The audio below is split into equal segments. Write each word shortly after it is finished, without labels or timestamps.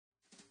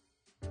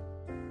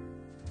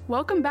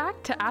Welcome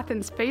back to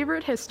Athens'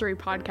 favorite history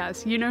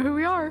podcast. You know who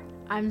we are.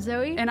 I'm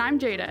Zoe. And I'm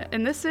Jada.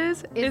 And this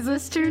is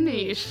This Too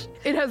Niche?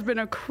 It has been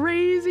a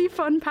crazy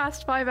fun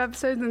past 5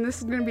 episodes, and this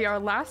is going to be our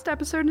last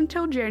episode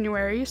until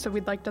January. So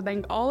we'd like to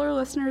thank all our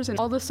listeners and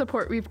all the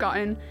support we've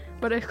gotten,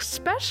 but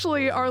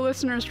especially our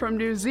listeners from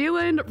New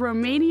Zealand,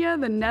 Romania,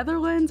 the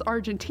Netherlands,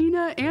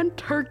 Argentina, and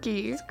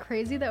Turkey. It's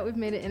crazy that we've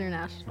made it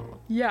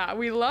international. Yeah,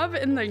 we love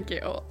and thank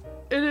you.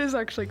 It is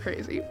actually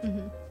crazy.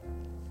 Mm-hmm.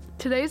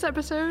 Today's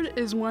episode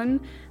is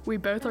one we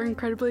both are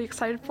incredibly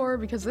excited for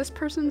because this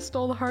person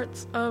stole the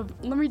hearts of,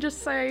 let me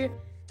just say,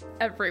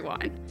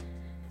 everyone.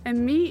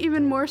 And me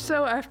even more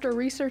so after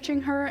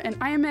researching her, and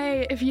I am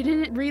a, if you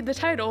didn't read the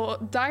title,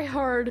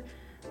 diehard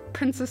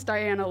Princess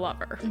Diana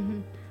lover.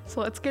 Mm-hmm. So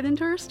let's get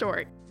into her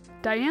story.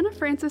 Diana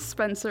Frances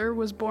Spencer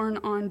was born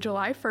on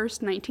July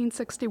 1st,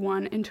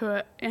 1961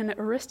 into an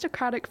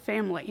aristocratic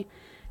family.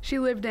 She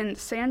lived in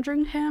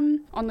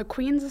Sandringham on the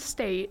Queen's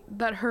estate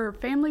that her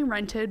family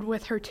rented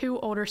with her 2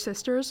 older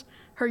sisters,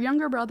 her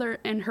younger brother,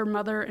 and her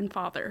mother and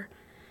father.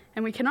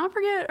 And we cannot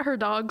forget her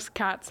dogs,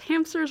 cats,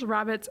 hamsters,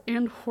 rabbits,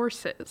 and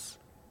horses.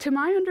 To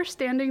my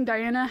understanding,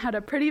 Diana had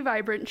a pretty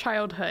vibrant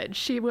childhood.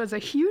 She was a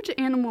huge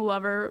animal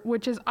lover,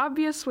 which is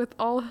obvious with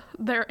all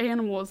their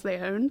animals they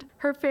owned.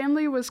 Her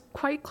family was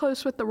quite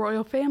close with the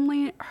royal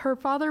family. Her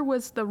father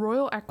was the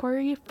royal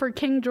equerry for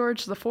King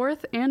George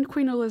IV and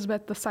Queen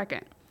Elizabeth II.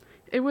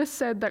 It was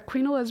said that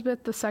Queen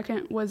Elizabeth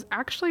II was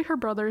actually her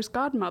brother's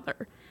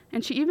godmother,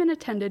 and she even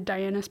attended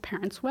Diana's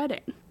parents'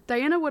 wedding.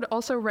 Diana would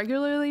also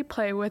regularly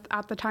play with,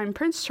 at the time,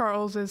 Prince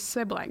Charles's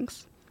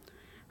siblings.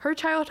 Her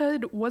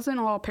childhood wasn't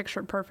all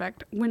picture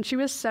perfect. When she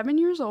was 7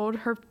 years old,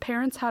 her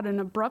parents had an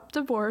abrupt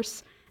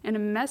divorce and a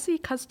messy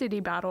custody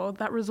battle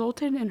that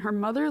resulted in her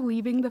mother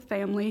leaving the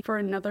family for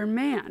another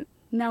man.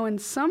 Now, in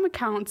some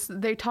accounts,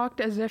 they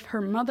talked as if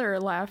her mother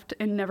left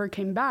and never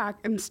came back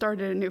and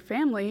started a new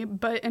family,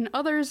 but in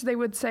others, they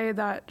would say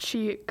that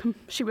she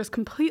was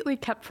completely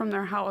kept from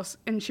their house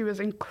and she was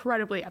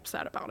incredibly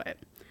upset about it.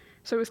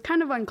 So it was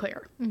kind of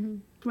unclear. Mm-hmm.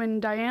 When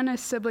Diana's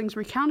siblings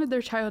recounted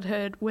their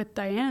childhood with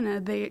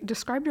Diana, they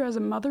described her as a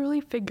motherly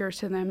figure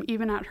to them,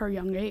 even at her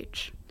young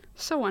age.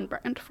 So on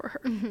brand for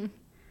her. Mm-hmm.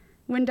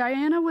 When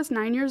Diana was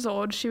 9 years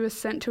old, she was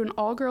sent to an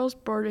all-girls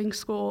boarding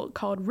school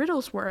called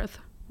Riddlesworth,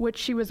 which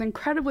she was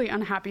incredibly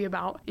unhappy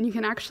about. And you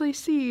can actually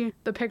see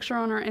the picture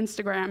on her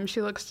Instagram.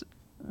 She looks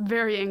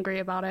very angry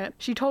about it.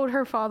 She told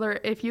her father,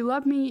 "If you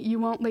love me, you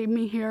won't leave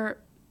me here,"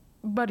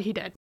 but he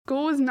did.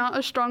 School was not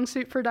a strong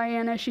suit for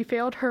Diana. She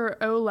failed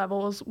her O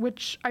levels,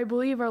 which I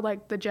believe are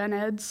like the gen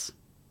eds.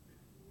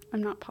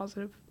 I'm not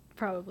positive.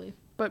 Probably.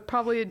 But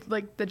probably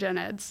like the gen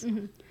eds.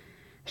 Mm-hmm.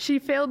 She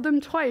failed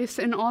them twice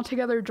and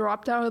altogether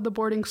dropped out of the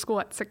boarding school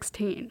at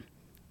 16.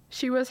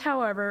 She was,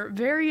 however,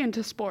 very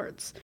into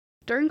sports.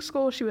 During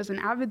school, she was an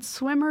avid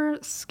swimmer,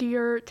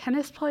 skier,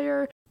 tennis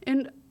player,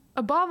 and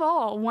above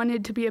all,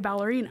 wanted to be a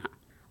ballerina.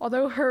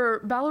 Although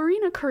her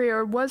ballerina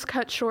career was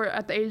cut short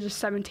at the age of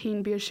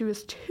 17 because she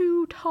was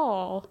too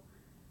tall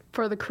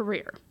for the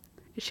career.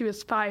 She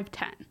was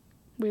 5'10".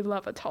 We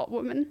love a tall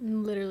woman.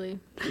 Literally.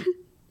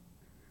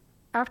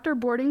 After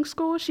boarding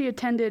school, she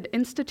attended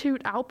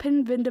Institut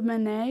Alpin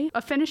Vendémiaire,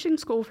 a finishing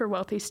school for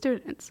wealthy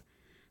students.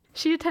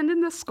 She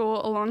attended this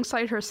school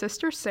alongside her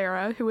sister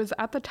Sarah, who was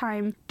at the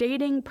time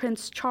dating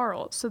Prince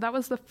Charles, so that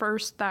was the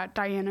first that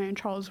Diana and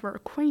Charles were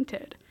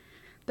acquainted.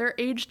 Their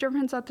age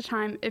difference at the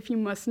time, if you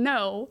must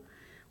know,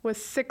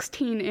 was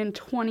 16 and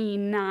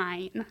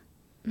 29.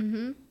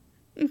 Mm-hmm.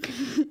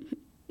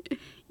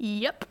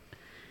 Yep.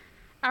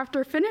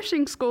 After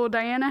finishing school,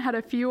 Diana had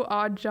a few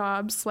odd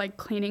jobs like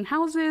cleaning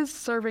houses,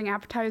 serving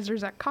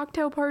appetizers at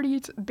cocktail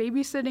parties,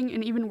 babysitting,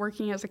 and even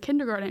working as a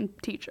kindergarten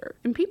teacher.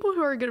 And people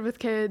who are good with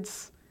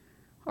kids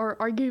are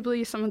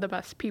arguably some of the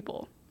best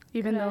people,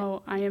 even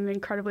though I am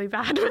incredibly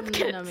bad with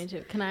kids. No, me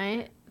too. Can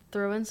I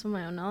throw in some of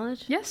my own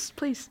knowledge? Yes,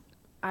 please.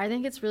 I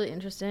think it's really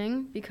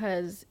interesting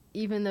because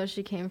even though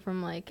she came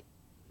from, like,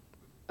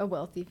 a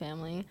wealthy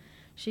family,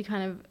 she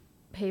kind of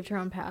paved her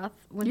own path.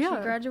 When she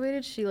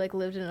graduated, she, like,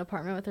 lived in an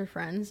apartment with her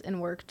friends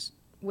and worked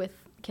with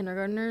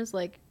kindergartners,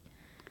 like,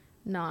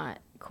 not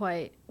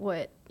quite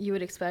what you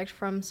would expect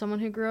from someone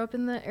who grew up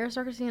in the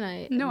aristocracy, and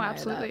I admire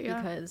absolutely,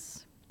 that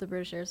because the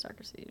British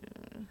aristocracy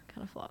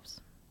kind of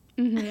flops.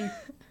 Mm-hmm.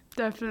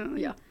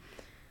 Definitely. Yeah.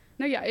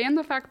 No, yeah, and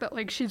the fact that,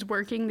 like, she's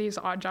working these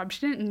odd jobs.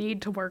 She didn't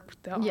need to work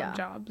the odd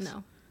jobs.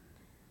 No.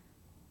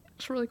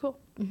 It's really cool.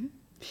 Mm-hmm.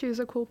 She's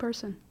a cool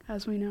person,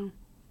 as we know.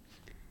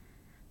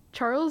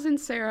 Charles and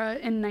Sarah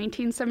in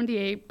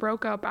 1978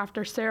 broke up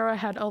after Sarah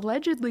had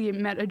allegedly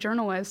met a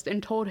journalist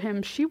and told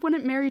him she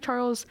wouldn't marry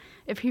Charles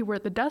if he were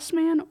the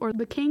dustman or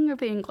the King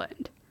of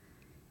England.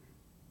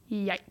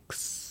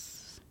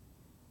 Yikes.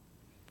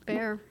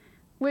 Fair.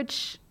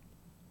 Which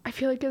I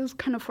feel like is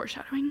kind of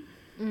foreshadowing.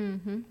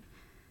 Mm-hmm.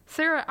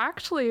 Sarah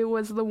actually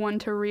was the one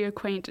to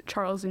reacquaint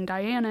Charles and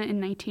Diana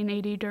in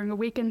 1980 during a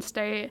weekend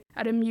stay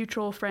at a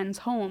mutual friend's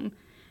home.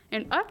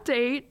 An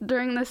update,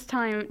 during this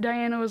time,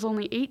 Diana was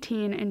only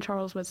 18 and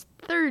Charles was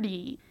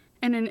 30.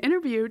 In an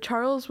interview,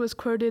 Charles was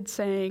quoted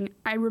saying,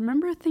 "I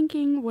remember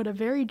thinking what a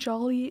very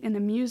jolly and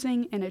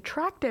amusing and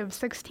attractive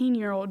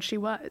 16-year-old she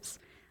was.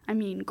 I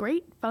mean,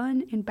 great,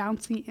 fun, and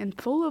bouncy, and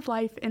full of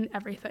life and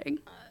everything."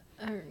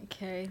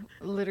 Okay.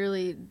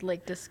 Literally,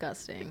 like,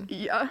 disgusting.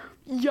 Yeah.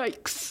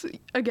 Yikes.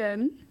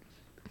 Again.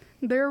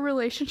 Their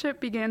relationship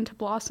began to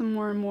blossom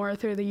more and more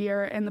through the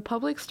year, and the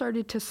public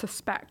started to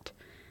suspect.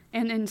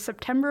 And in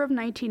September of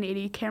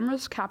 1980,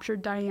 cameras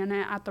captured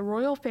Diana at the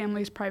royal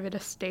family's private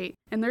estate,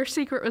 and their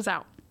secret was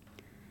out.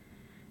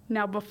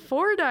 Now,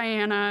 before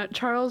Diana,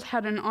 Charles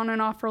had an on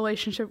and off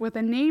relationship with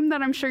a name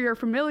that I'm sure you're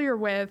familiar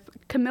with,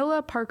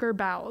 Camilla Parker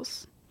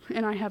Bowles.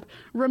 And I have,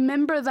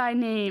 remember thy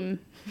name.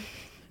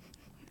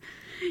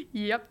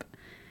 Yep.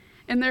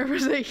 And there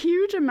was a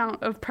huge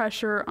amount of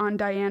pressure on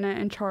Diana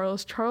and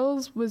Charles.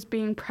 Charles was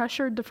being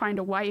pressured to find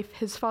a wife.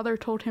 His father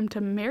told him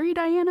to marry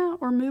Diana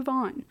or move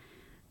on.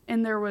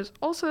 And there was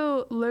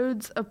also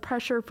loads of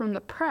pressure from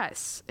the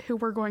press, who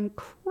were going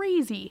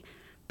crazy,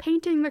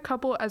 painting the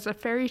couple as a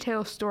fairy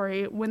tale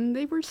story when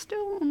they were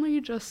still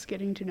only just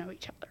getting to know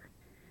each other.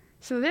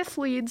 So this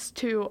leads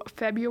to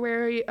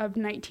February of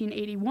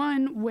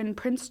 1981, when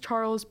Prince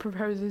Charles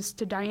proposes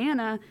to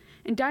Diana,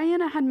 and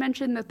Diana had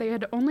mentioned that they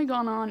had only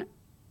gone on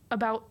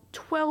about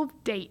 12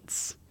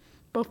 dates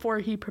before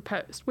he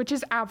proposed, which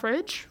is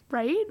average,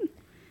 right?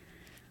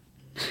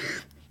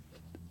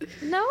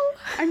 No?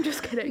 I'm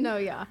just kidding. No,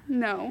 yeah.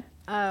 No.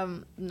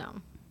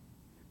 No.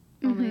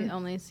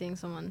 Only seeing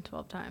someone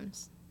 12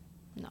 times.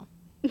 No.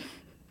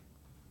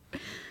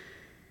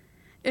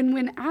 And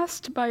when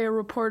asked by a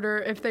reporter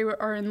if they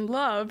are in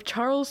love,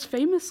 Charles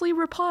famously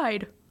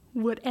replied,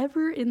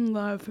 "Whatever in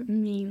love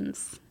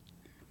means."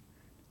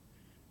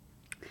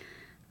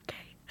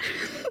 Okay.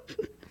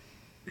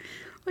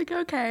 Like,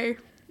 okay.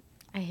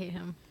 I hate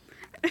him.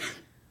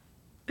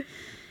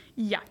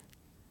 Yeah.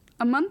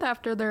 A month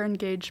after their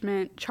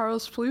engagement,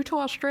 Charles flew to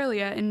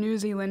Australia and New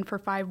Zealand for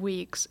 5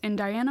 weeks, and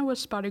Diana was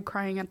spotted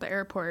crying at the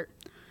airport.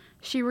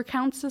 She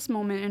recounts this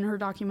moment in her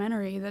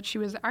documentary that she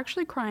was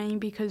actually crying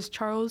because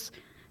Charles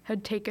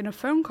had taken a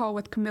phone call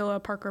with Camilla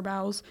Parker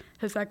Bowles,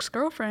 his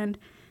ex-girlfriend,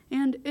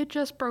 and it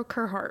just broke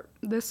her heart.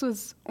 This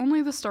was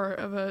only the start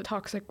of a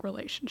toxic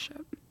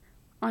relationship.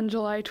 On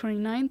July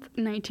 29th,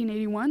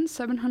 1981,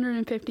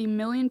 750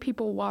 million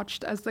people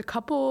watched as the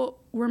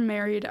couple were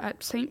married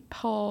at St.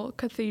 Paul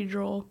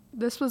Cathedral.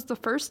 This was the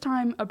first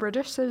time a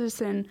British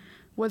citizen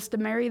was to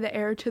marry the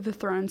heir to the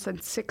throne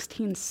since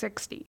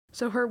 1660.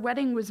 So her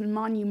wedding was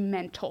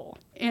monumental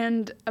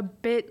and a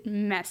bit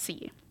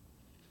messy.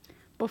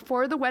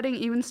 Before the wedding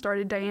even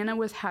started, Diana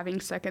was having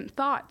second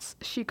thoughts.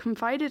 She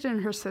confided in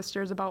her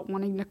sisters about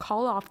wanting to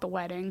call off the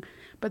wedding,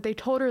 but they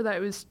told her that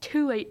it was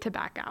too late to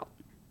back out.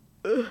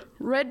 Ugh,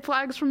 red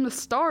flags from the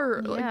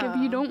start. Yeah. Like, if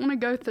you don't want to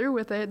go through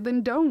with it,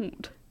 then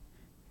don't.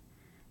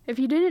 If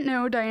you didn't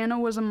know, Diana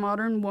was a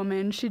modern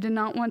woman. She did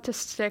not want to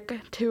stick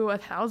to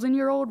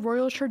 1,000-year-old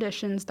royal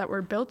traditions that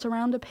were built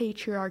around a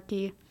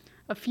patriarchy.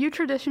 A few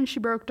traditions she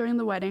broke during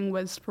the wedding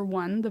was, for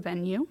one, the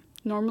venue.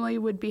 Normally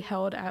would be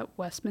held at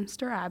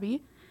Westminster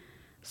Abbey.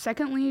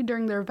 Secondly,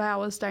 during their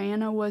vows,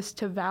 Diana was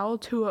to vow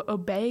to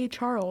obey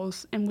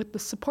Charles, and with the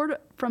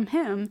support from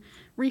him,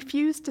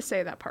 refused to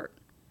say that part.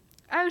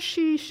 As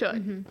she should.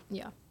 Mm-hmm.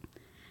 Yeah.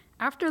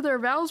 After their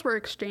vows were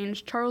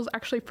exchanged, Charles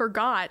actually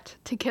forgot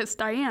to kiss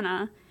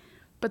Diana,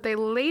 but they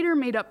later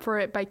made up for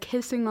it by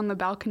kissing on the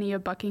balcony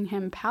of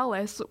Buckingham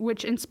Palace,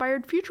 which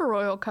inspired future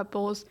royal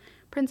couples,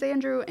 Prince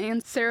Andrew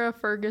and Sarah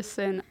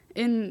Ferguson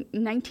in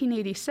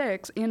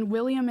 1986, and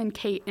William and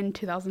Kate in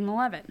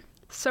 2011.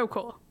 So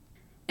cool.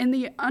 In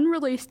the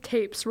unreleased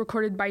tapes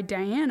recorded by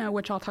Diana,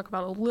 which I'll talk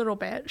about a little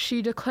bit,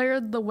 she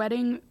declared the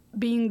wedding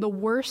being the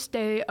worst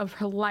day of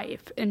her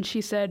life, and she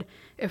said,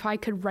 "If I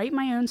could write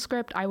my own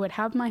script, I would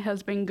have my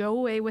husband go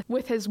away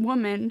with his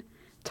woman,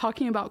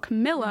 talking about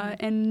Camilla,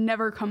 and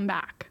never come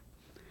back."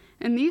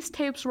 And these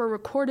tapes were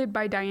recorded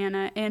by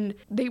Diana, and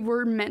they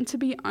were meant to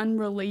be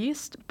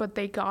unreleased, but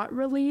they got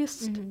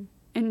released,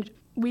 and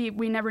we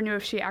never knew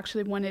if she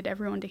actually wanted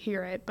everyone to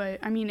hear it, but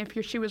I mean, if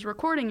she was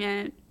recording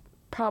it,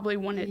 probably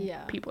wanted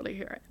people to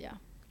hear it. Yeah.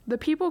 The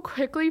people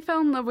quickly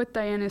fell in love with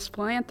Diana's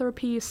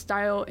philanthropy,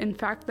 style, and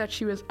fact that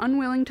she was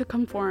unwilling to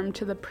conform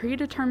to the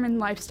predetermined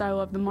lifestyle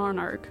of the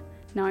monarch.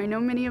 Now, I know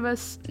many of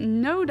us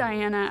know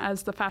Diana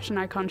as the fashion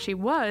icon she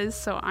was,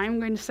 so I'm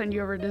going to send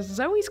you over to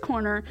Zoe's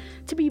Corner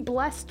to be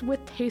blessed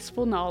with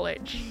tasteful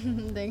knowledge.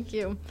 Thank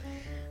you.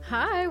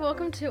 Hi,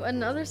 welcome to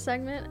another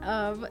segment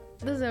of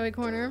the Zoe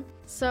Corner.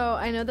 So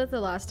I know that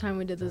the last time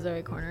we did the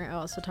Zoe Corner, I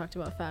also talked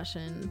about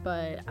fashion,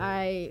 but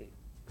I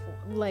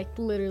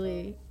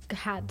literally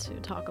had to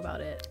talk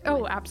about it.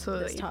 Oh,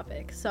 absolutely. This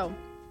topic. So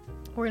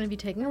we're going to be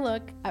taking a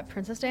look at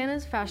Princess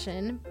Diana's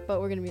fashion, but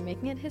we're going to be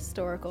making it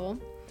historical.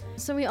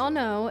 So we all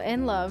know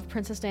and love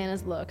Princess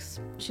Diana's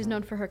looks. She's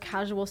known for her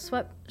casual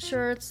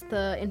sweatshirts,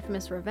 the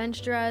infamous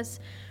revenge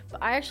dress,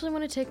 but I actually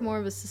want to take more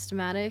of a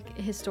systematic,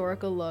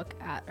 historical look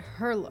at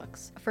her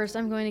looks. First,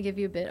 I'm going to give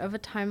you a bit of a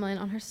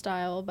timeline on her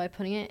style by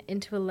putting it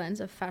into a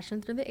lens of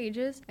fashion through the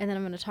ages, and then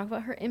I'm going to talk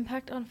about her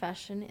impact on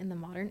fashion in the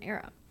modern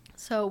era.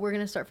 So we're going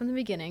to start from the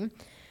beginning.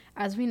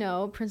 As we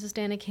know, Princess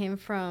Diana came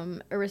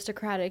from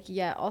aristocratic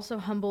yet also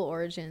humble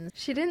origins.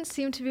 She didn't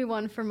seem to be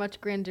one for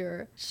much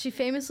grandeur. She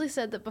famously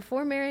said that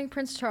before marrying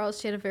Prince Charles,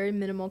 she had a very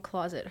minimal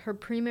closet. Her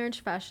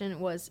pre-marriage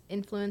fashion was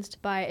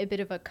influenced by a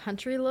bit of a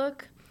country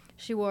look.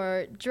 She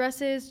wore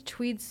dresses,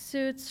 tweed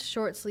suits,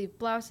 short-sleeved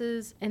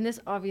blouses, and this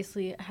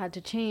obviously had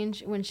to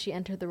change when she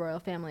entered the royal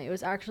family. It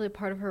was actually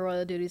part of her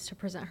royal duties to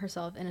present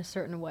herself in a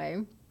certain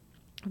way.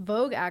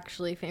 Vogue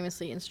actually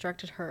famously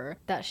instructed her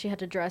that she had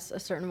to dress a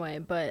certain way,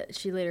 but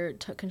she later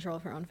took control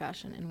of her own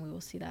fashion, and we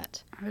will see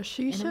that as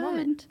she in a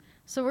moment.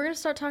 So we're going to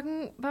start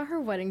talking about her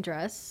wedding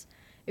dress.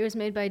 It was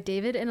made by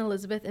David and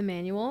Elizabeth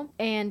Emanuel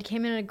and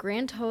came in a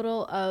grand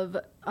total of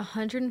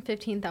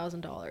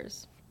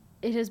 $115,000.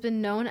 It has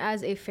been known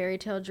as a fairy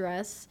tale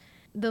dress.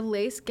 The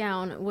lace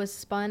gown was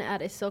spun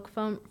at a silk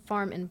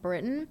farm in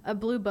Britain. A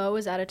blue bow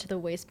was added to the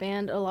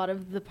waistband. A lot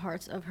of the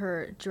parts of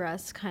her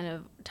dress kind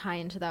of tie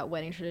into that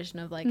wedding tradition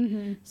of like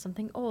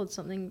something old,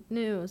 something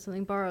new,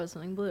 something borrowed,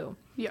 something blue.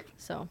 Yeah.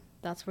 So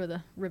that's where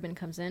the ribbon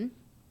comes in.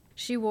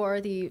 She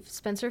wore the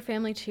Spencer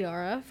family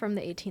tiara from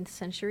the 18th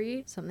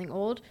century, something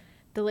old.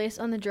 The lace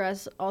on the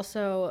dress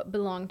also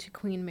belonged to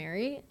Queen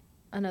Mary,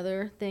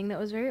 another thing that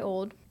was very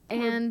old.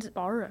 And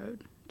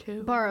borrowed,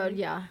 too. Borrowed,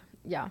 yeah.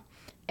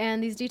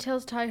 And these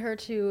details tie her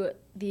to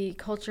the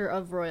culture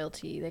of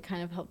royalty. They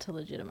kind of helped to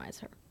legitimize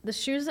her. The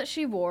shoes that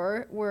she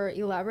wore were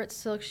elaborate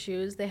silk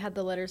shoes. They had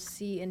the letters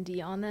C and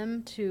D on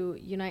them to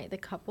unite the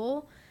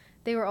couple.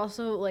 They were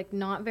also like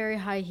not very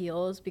high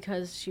heels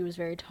because she was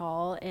very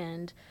tall,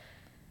 and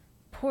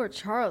poor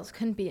Charles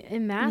couldn't be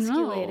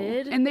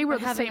emasculated. No. And they were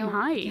the same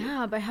height.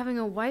 Yeah, by having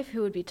a wife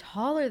who would be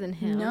taller than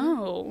him.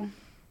 No,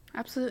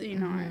 absolutely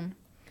not.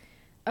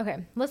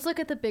 Okay, let's look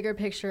at the bigger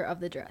picture of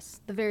the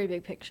dress, the very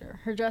big picture.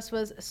 Her dress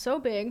was so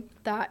big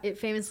that it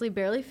famously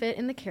barely fit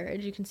in the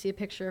carriage. You can see a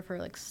picture of her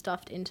like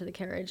stuffed into the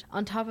carriage.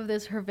 On top of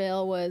this, her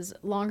veil was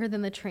longer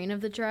than the train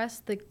of the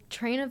dress. The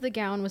train of the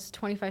gown was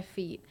 25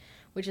 feet,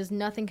 which is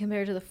nothing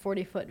compared to the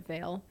 40-foot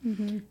veil.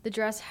 The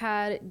dress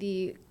had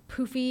the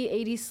poofy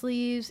 80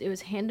 sleeves. It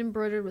was hand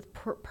embroidered with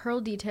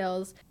pearl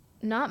details.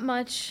 Not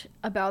much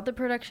about the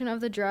production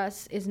of the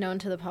dress is known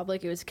to the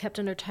public. It was kept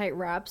under tight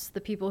wraps. The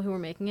people who were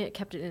making it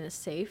kept it in a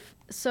safe.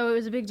 So it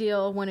was a big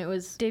deal when it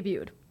was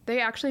debuted.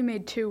 They actually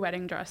made 2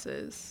 wedding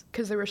dresses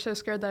because they were so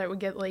scared that it would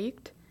get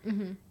leaked.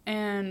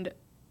 And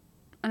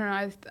I don't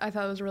know, I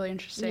thought it was really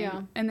interesting.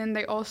 Yeah. And then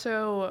they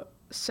also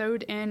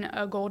sewed in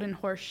a golden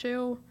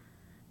horseshoe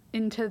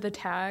into the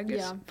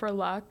tags for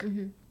luck.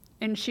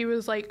 And she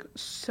was, like,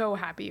 so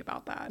happy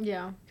about that.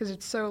 Yeah. Because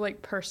it's so,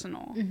 like,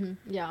 personal.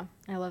 Yeah,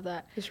 I love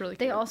that. It's really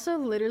They cute. also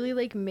literally,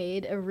 like,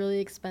 made a really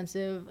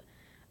expensive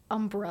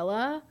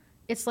umbrella.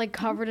 It's, like,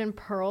 covered in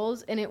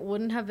pearls, and it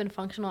wouldn't have been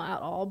functional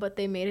at all, but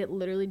they made it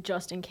literally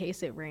just in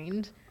case it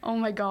rained. Oh,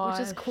 my gosh.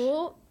 Which is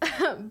cool,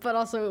 but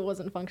also it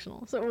wasn't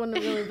functional, so it wouldn't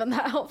have really been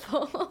that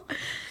helpful.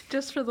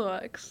 Just for the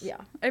looks.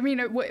 Yeah. I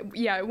mean, it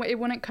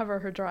wouldn't cover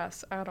her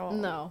dress at all.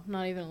 No,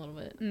 not even a little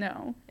bit.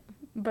 No.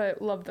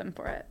 But love them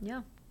for it.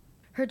 Yeah.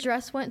 Her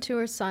dress went to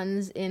her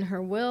sons in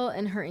her will,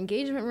 and her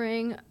engagement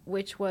ring,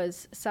 which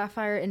was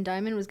sapphire and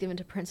diamond, was given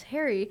to Prince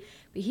Harry,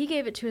 but he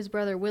gave it to his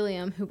brother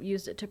William, who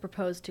used it to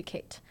propose to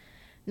Kate.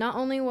 Not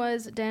only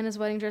was Diana's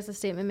wedding dress a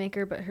statement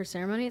maker, but her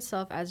ceremony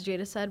itself, as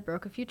Jada said,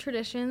 broke a few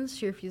traditions.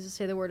 She refused to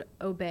say the word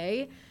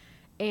obey,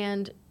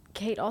 and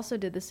Kate also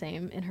did the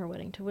same in her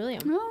wedding to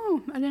William.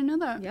 Oh, I didn't know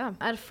that. Yeah.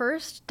 At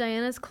first,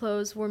 Diana's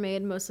clothes were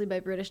made mostly by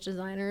British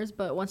designers,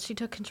 but once she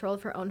took control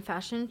of her own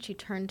fashion, she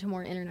turned to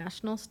more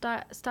international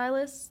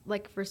stylists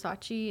like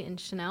Versace and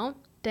Chanel.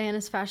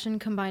 Diana's fashion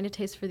combined a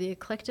taste for the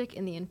eclectic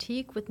and the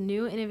antique with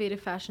new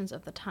innovative fashions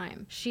of the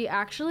time. She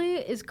actually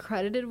is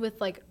credited with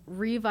like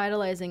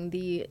revitalizing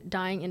the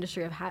dying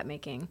industry of hat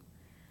making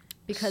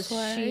because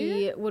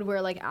she would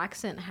wear like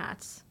accent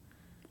hats.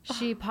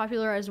 She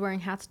popularized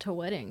wearing hats to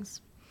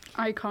weddings.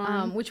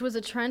 Icon. Which was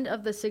a trend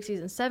of the 60s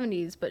and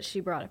 70s, but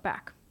she brought it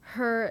back.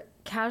 Her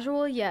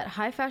casual yet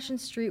high fashion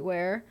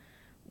streetwear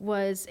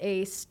was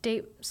a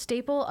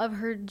staple of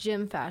her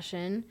gym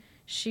fashion.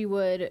 She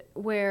would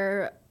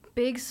wear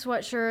big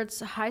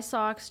sweatshirts, high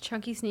socks,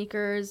 chunky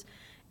sneakers,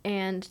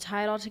 and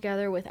tie it all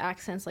together with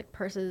accents like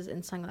purses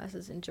and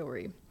sunglasses and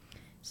jewelry.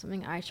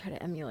 Something I try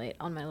to emulate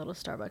on my little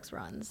Starbucks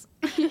runs.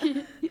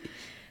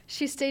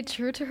 She stayed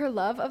true to her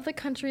love of the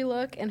country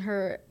look and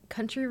her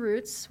country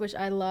roots, which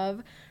I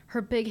love.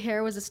 Her big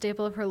hair was a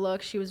staple of her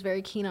look. She was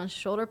very keen on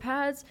shoulder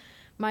pads.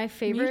 My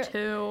favorite... Me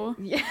too.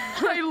 Yeah.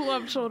 I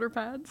love shoulder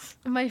pads.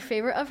 My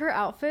favorite of her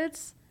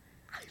outfits...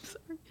 I'm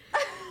sorry.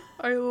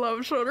 I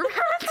love shoulder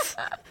pads.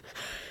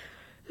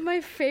 My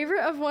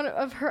favorite of one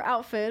of her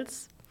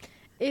outfits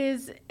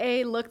is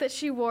a look that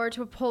she wore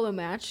to a polo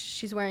match.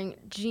 She's wearing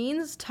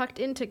jeans tucked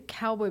into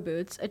cowboy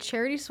boots, a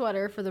charity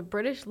sweater for the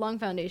British Lung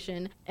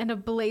Foundation, and a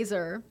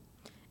blazer.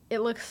 It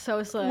looks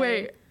so slay.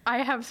 Wait, I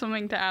have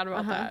something to add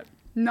about that.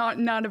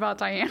 Not about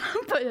Diana,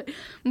 but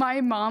my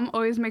mom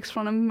always makes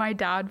fun of my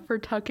dad for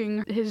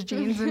tucking his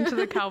jeans into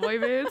the cowboy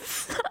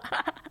boots.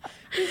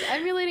 He's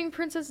emulating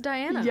Princess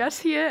Diana. Yes,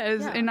 he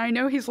is. Yeah. And I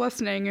know he's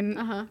listening.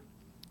 And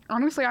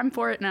honestly, I'm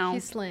for it now.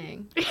 He's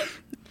slaying.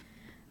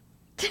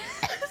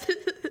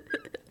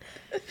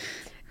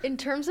 In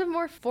terms of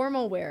more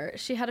formal wear,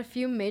 she had a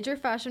few major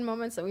fashion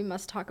moments that we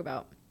must talk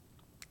about.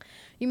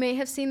 You may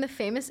have seen the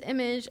famous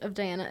image of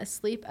Diana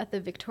asleep at the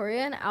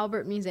Victoria and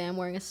Albert Museum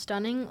wearing a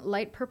stunning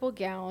light purple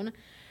gown.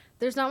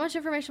 There's not much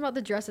information about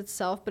the dress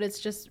itself, but it's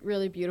just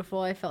really beautiful.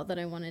 I felt that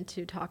I wanted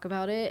to talk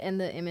about it, and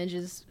the image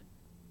is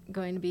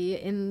going to be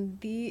in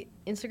the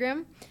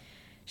Instagram.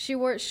 She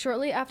wore it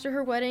shortly after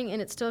her wedding,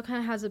 and it still kind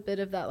of has a bit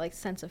of that like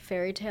sense of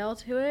fairy tale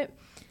to it.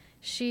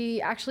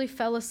 She actually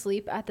fell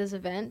asleep at this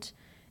event,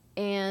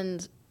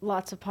 and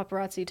lots of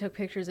paparazzi took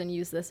pictures and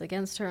used this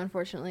against her,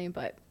 unfortunately,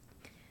 but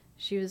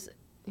she was,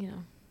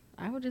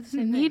 I would do the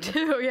same thing. Me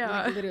too,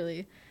 yeah. Like,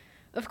 literally.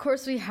 Of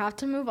course, we have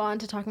to move on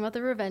to talking about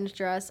the revenge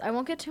dress. I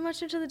won't get too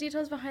much into the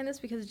details behind this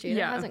because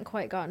Jada hasn't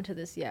quite gotten to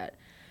this yet.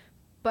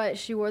 But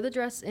she wore the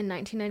dress in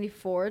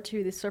 1994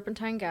 to the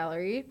Serpentine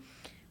Gallery,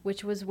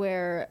 which was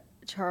where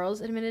Charles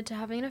admitted to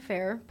having an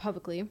affair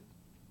publicly.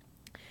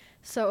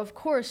 So, of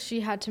course, she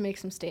had to make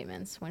some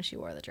statements when she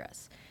wore the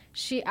dress.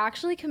 She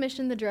actually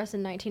commissioned the dress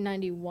in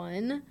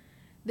 1991.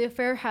 The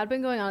affair had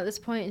been going on at this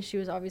point, and she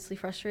was obviously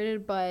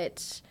frustrated,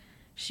 but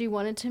she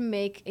wanted to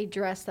make a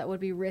dress that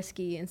would be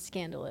risky and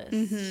scandalous.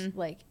 Mm-hmm.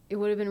 Like, it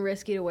would have been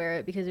risky to wear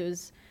it because it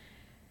was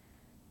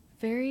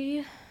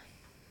very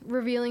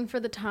revealing for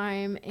the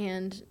time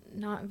and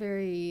not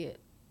very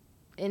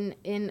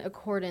in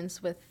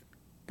accordance with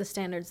the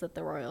standards that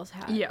the royals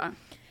had. Yeah.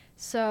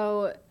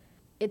 So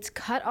it's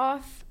cut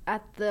off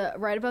at the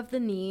right above the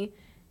knee,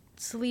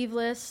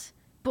 sleeveless,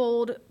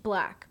 bold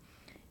black.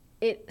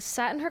 It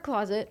sat in her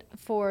closet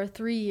for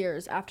 3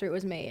 years after it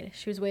was made.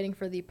 She was waiting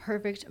for the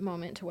perfect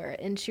moment to wear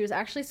it. And she was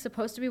actually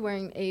supposed to be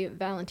wearing a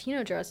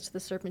Valentino dress to the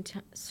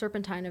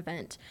Serpentine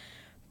event,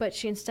 but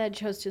she instead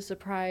chose to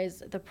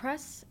surprise the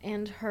press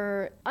and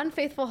her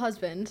unfaithful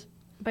husband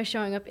by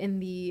showing up in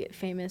the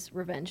famous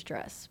revenge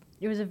dress.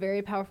 It was a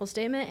very powerful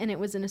statement, and it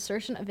was an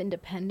assertion of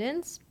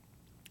independence.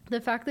 The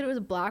fact that it was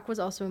black was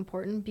also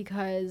important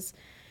because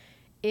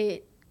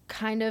it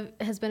kind of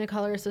has been a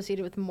color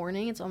associated with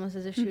mourning. It's almost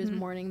as if she was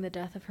mourning the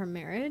death of her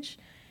marriage.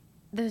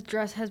 The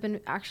dress has been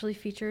actually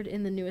featured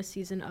in the newest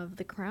season of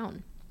The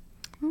Crown.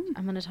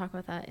 I'm going to talk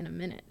about that in a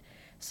minute.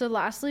 So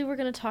lastly, we're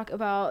going to talk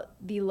about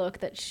the look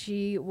that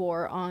she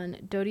wore on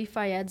Dodi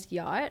Fayed's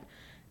yacht.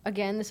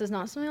 Again, this is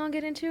not something I'll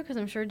get into because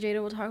I'm sure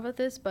Jada will talk about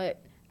this,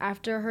 but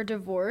after her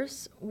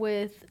divorce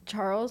with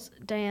Charles,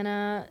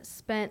 Diana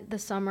spent the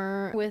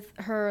summer with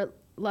her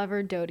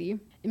lover Dodi.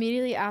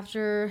 Immediately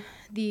after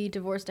the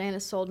divorce, Diana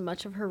sold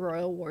much of her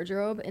royal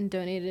wardrobe and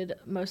donated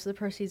most of the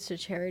proceeds to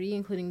charity,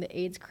 including the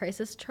AIDS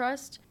Crisis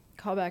Trust.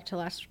 Call back to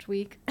last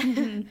week.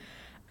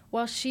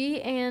 While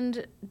she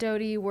and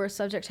Dodi were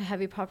subject to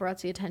heavy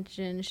paparazzi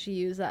attention, she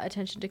used that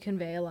attention to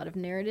convey a lot of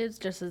narratives,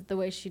 just as the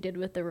way she did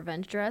with the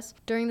revenge dress.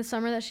 During the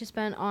summer that she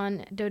spent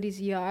on Dodi's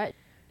yacht,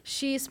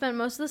 she spent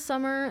most of the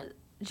summer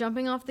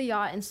jumping off the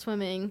yacht and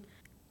swimming.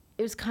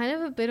 It was kind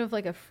of a bit of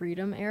like a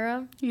freedom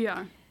era.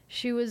 Yeah.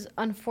 She was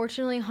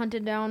unfortunately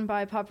hunted down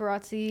by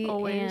paparazzi.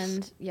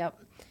 Always.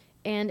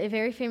 And a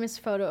very famous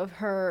photo of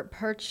her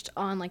perched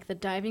on like the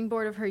diving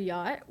board of her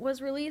yacht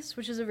was released,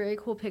 which is a very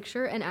cool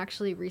picture. And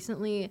actually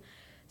recently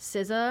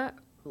SZA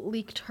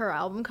leaked her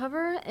album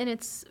cover, and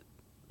it's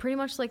pretty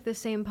much like the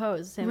same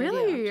pose, same idea,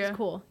 which is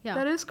cool. Yeah.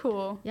 That is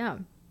cool. Yeah.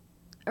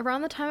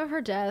 Around the time of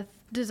her death,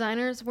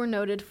 designers were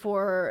noted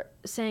for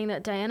saying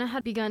that Diana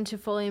had begun to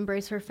fully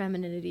embrace her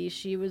femininity.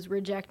 She was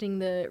rejecting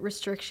the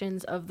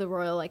restrictions of the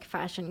royal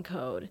fashion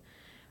code.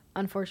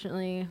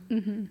 Unfortunately,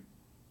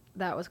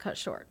 that was cut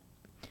short.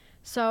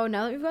 So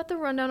now that we've got the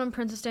rundown on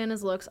Princess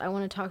Diana's looks, I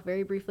want to talk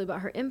very briefly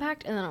about her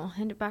impact, and then I'll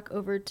hand it back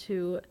over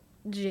to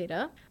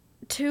Jada.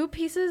 2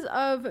 pieces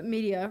of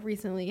media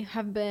recently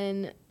have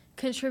been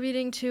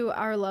contributing to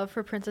our love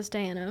for Princess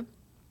Diana.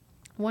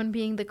 One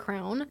being The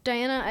Crown.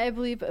 Diana, I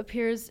believe,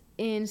 appears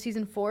in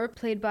season 4,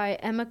 played by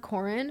Emma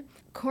Corrin.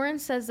 Corrin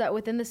says that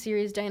within the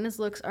series, Diana's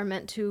looks are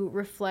meant to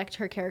reflect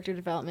her character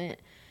development.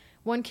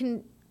 One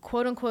can,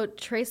 quote-unquote,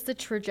 trace the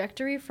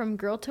trajectory from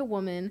girl to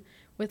woman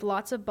with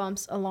lots of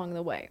bumps along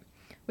the way.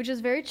 Which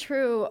is very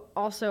true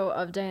also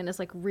of Diana's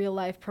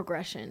real-life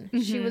progression.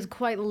 She was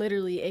quite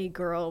literally a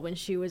girl when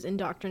she was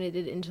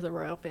indoctrinated into the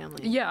royal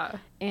family. Yeah.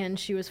 And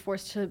she was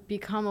forced to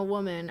become a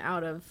woman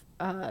out of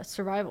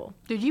survival.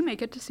 Did you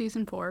make it to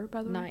season 4,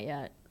 by the way? Not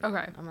yet.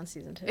 Okay. I'm on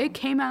season 2. It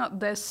came out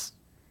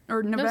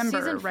November, no,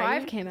 season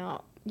right? 5 came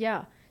out.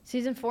 Yeah.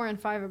 Season 4 and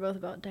 5 are both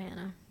about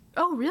Diana.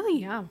 Oh, really?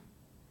 Yeah.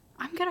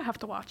 I'm gonna have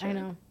to watch it. I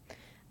know.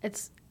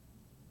 It's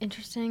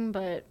interesting,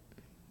 but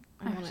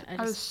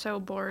I was so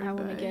bored. I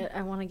want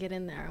to get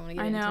in there.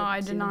 I know.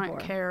 I did not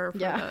care for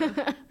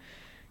the...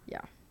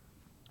 Yeah.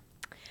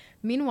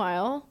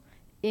 Meanwhile,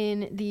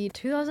 in the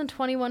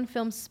 2021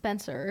 film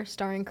Spencer,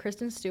 starring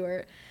Kristen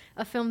Stewart,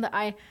 a film that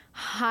I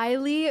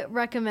highly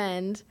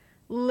recommend.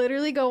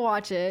 Literally go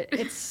watch it.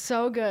 It's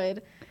so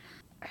good.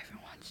 I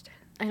haven't watched it.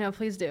 I know.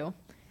 Please do.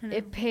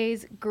 It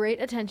pays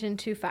great attention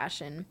to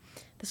fashion.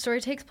 The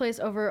story takes place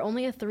over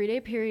only a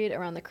 3-day period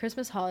around the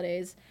Christmas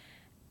holidays,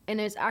 and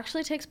it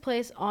actually takes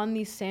place on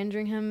the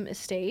Sandringham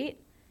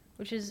estate,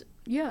 which is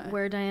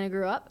where Diana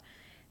grew up.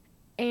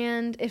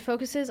 And it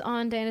focuses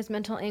on Diana's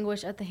mental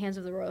anguish at the hands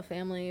of the royal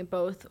family,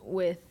 both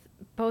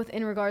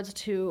in regards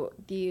to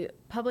the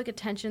public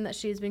attention that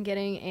she's been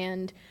getting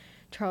and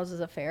Charles's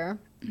affair.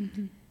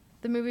 Mm-hmm.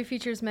 The movie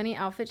features many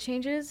outfit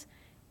changes,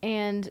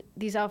 and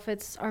these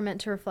outfits are meant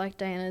to reflect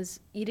Diana's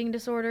eating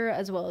disorder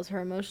as well as her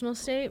emotional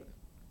state.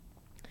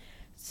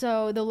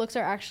 So the looks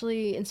are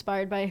actually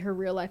inspired by her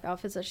real-life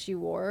outfits that she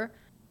wore.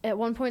 At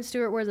one point,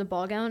 Stewart wears a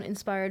ball gown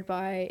inspired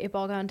by a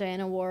ball gown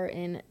Diana wore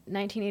in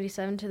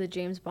 1987 to the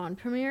James Bond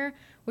premiere,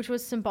 which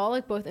was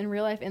symbolic both in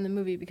real life and the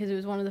movie because it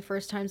was one of the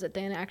first times that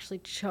Diana actually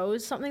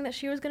chose something that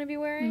she was going to be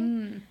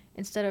wearing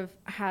instead of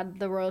had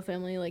the royal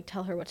family like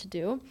tell her what to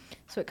do.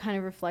 So it kind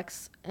of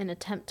reflects an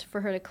attempt for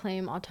her to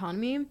claim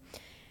autonomy.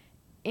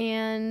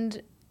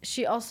 And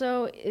she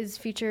also is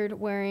featured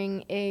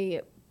wearing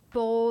a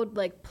bold,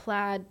 like,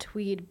 plaid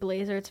tweed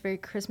blazer. It's very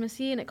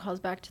Christmassy, and it calls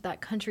back to that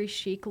country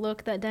chic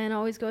look that Diana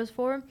always goes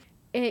for.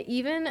 It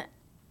even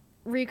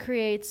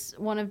recreates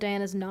one of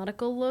Diana's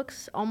nautical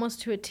looks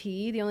almost to a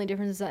T. The only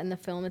difference is that in the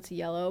film it's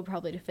yellow,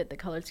 probably to fit the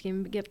color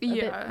scheme a bit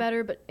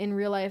better, but in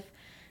real life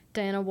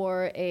Diana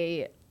wore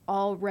a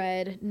all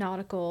red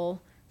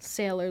nautical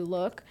sailor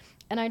look.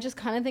 And I just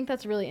kind of think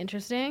that's really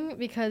interesting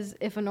because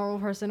if a normal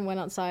person went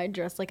outside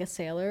dressed like a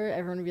sailor,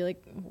 everyone would be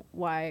like,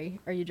 why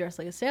are you dressed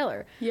like a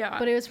sailor? Yeah.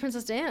 But it was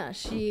Princess Diana.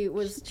 She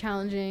was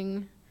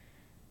challenging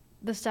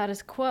the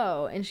status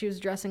quo, and she was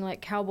dressing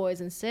like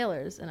cowboys and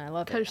sailors, and I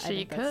love it. Because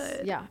she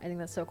could. Yeah, I think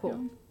that's so cool.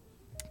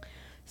 Yeah.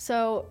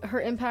 So her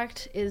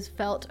impact is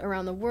felt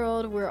around the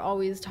world. We're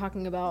always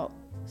talking about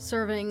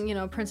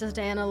serving, Princess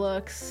Diana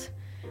looks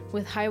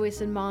with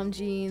high-waisted mom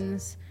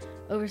jeans,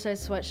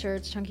 oversized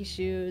sweatshirts, chunky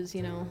shoes,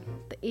 the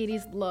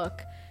 80s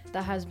look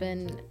that has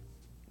been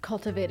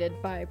cultivated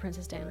by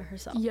Princess Diana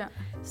herself. Yeah.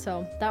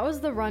 So that was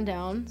the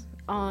rundown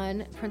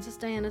on Princess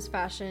Diana's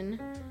fashion.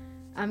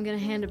 I'm going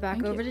to hand it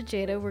back over to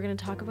Jada. We're going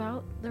to talk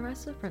about the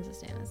rest of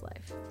Princess Diana's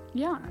life.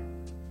 Yeah.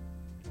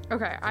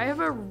 Okay, I have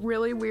a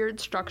really weird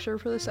structure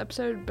for this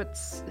episode, but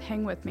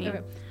hang with me.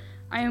 Okay.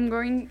 I'm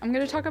going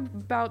to talk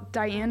about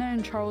Diana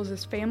and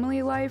Charles's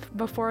family life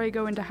before I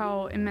go into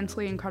how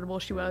immensely incredible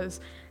she was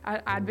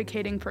at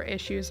advocating for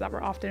issues that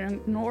were often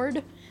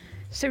ignored.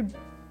 So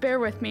bear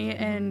with me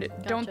and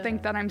don't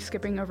think that I'm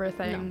skipping over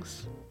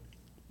things. No.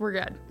 We're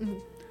good. Mm-hmm.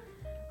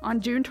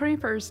 On June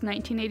 21st,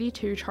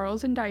 1982,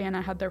 Charles and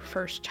Diana had their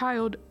first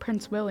child,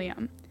 Prince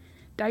William.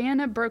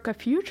 Diana broke a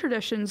few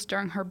traditions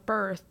during her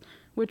birth,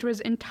 which was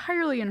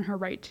entirely in her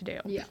right to do.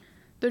 Yeah.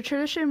 The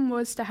tradition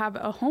was to have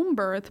a home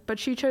birth, but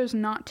she chose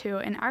not to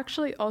and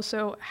actually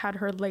also had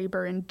her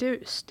labor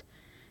induced.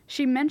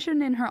 She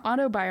mentioned in her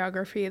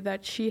autobiography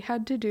that she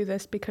had to do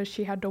this because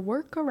she had to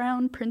work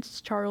around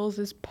Prince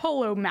Charles's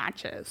polo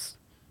matches.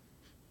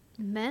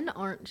 Men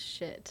aren't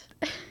shit.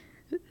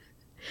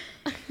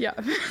 Yeah.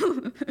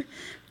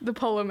 The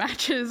polo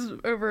matches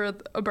over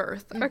a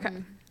birth. Mm-hmm.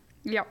 Okay.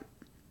 Yep.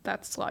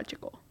 That's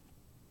logical.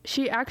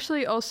 She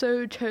actually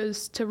also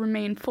chose to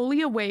remain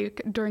fully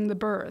awake during the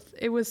birth.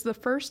 It was the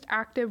first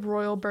active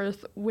royal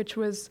birth, which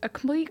was a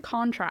complete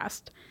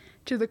contrast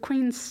to the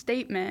Queen's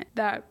statement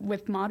that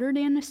with modern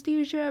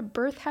anesthesia,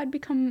 birth had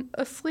become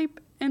a sleep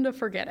and a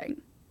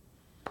forgetting.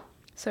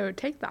 So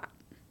take that,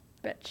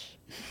 bitch.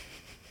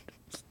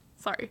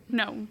 Sorry,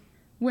 no.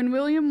 When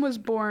William was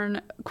born,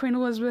 Queen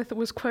Elizabeth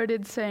was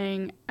quoted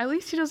saying, "At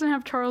least he doesn't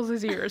have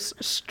Charles's ears."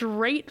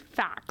 Straight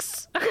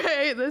facts.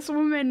 Okay, this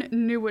woman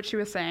knew what she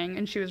was saying,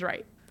 and she was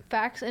right.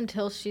 Facts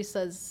until she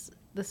says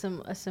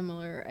a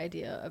similar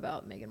idea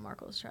about Meghan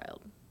Markle's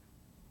child.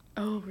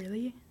 Oh,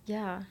 really?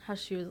 Yeah, how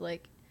she was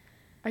like...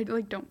 I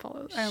don't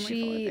follow. I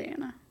only follow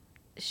Diana.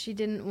 She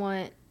didn't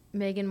want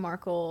Meghan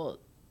Markle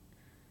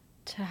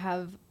to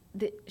have...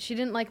 she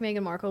didn't like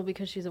Meghan Markle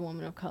because she's a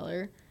woman of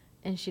color.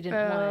 And she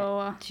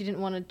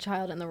didn't want a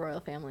child in the royal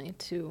family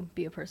to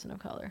be a person of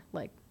color.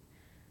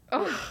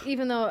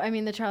 Even though,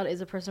 the child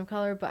is a person of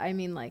color, but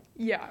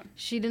yeah.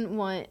 She didn't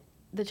want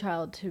the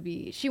child to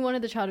be... She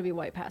wanted the child to be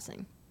white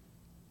passing.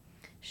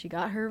 She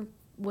got her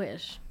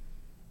wish.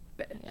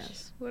 Bitch.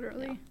 Yes.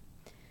 Literally.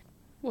 Yeah.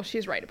 Well,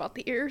 she's right about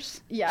the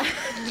ears. Yeah,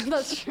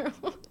 that's true.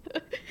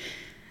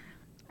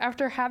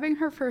 After having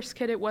her first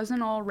kid, it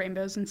wasn't all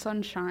rainbows and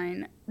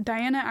sunshine.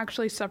 Diana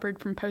actually suffered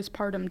from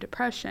postpartum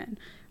depression,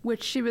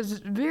 which she was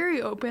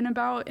very open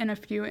about in a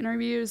few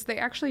interviews. They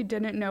actually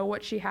didn't know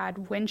what she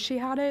had when she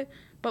had it,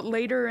 but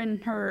later in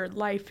her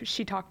life,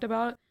 she talked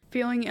about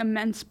feeling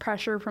immense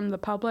pressure from the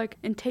public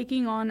and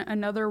taking on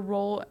another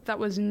role that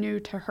was new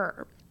to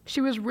her.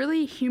 She was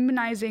really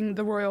humanizing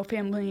the royal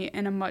family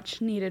in a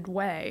much-needed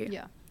way.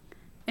 Yeah.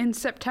 In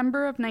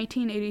September of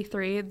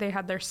 1983, they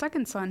had their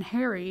second son,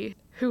 Harry,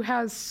 who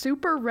has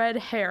super red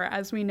hair,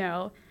 as we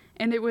know,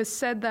 and it was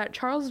said that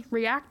Charles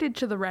reacted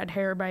to the red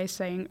hair by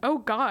saying, "Oh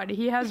God,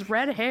 he has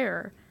red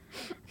hair."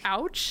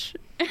 Ouch.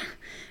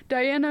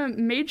 Diana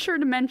made sure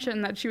to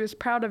mention that she was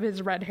proud of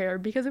his red hair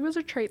because it was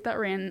a trait that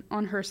ran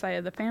on her side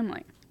of the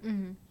family.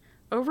 Mm-hmm.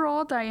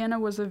 Overall, Diana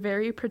was a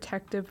very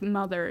protective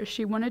mother.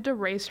 She wanted to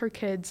raise her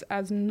kids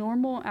as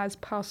normal as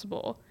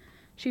possible.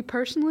 She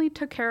personally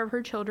took care of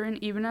her children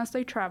even as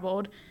they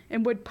traveled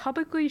and would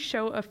publicly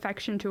show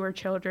affection to her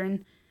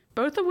children,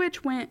 both of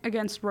which went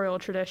against royal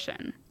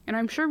tradition. And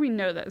I'm sure we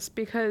know this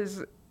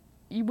because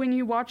when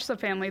you watch the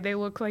family, they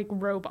look like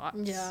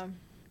robots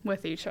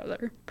with each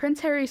other. Prince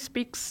Harry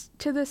speaks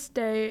to this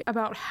day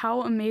about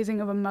how amazing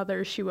of a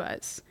mother she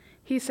was.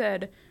 He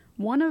said,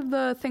 "One of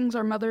the things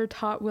our mother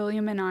taught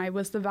William and I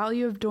was the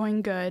value of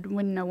doing good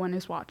when no one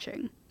is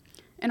watching."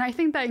 And I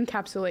think that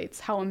encapsulates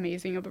how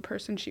amazing of a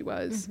person she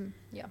was. Mm-hmm.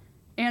 Yeah.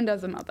 And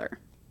as a mother.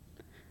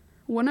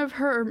 One of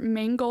her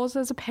main goals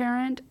as a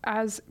parent,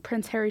 as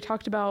Prince Harry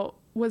talked about,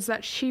 was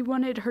that she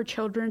wanted her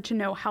children to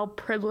know how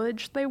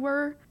privileged they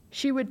were.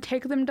 She would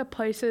take them to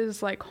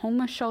places like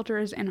homeless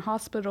shelters and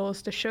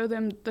hospitals to show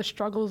them the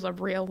struggles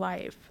of real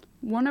life.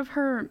 One of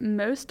her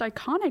most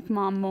iconic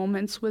mom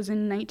moments was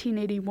in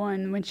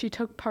 1981 when she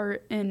took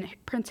part in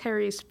Prince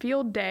Harry's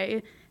field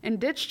day and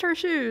ditched her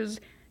shoes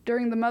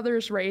during the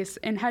mother's race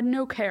and had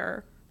no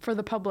care for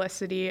the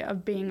publicity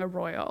of being a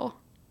royal.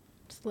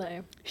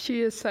 Slay.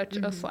 She is such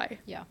a slay.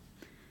 Yeah.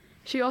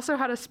 She also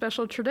had a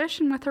special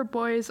tradition with her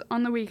boys.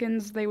 On the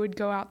weekends, they would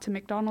go out to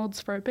McDonald's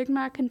for a Big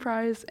Mac and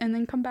fries and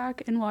then come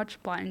back and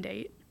watch Blind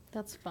Date.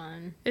 That's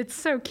fun. It's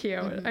so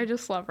cute. I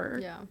just love her.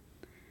 Yeah.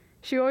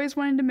 She always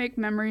wanted to make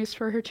memories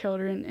for her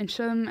children and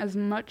show them as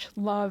much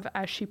love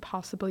as she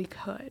possibly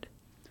could.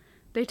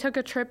 They took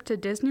a trip to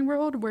Disney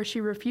World where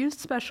she refused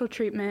special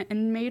treatment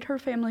and made her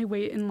family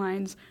wait in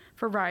lines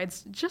for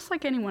rides just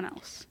like anyone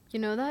else. You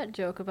know that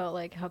joke about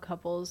like how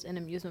couples in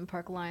amusement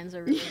park lines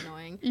are really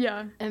annoying?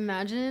 Yeah.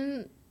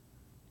 Imagine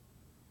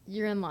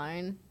you're in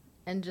line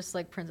and just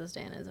like Princess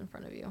Diana is in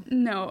front of you.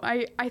 No,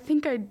 I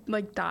think I'd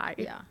like die.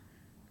 Yeah.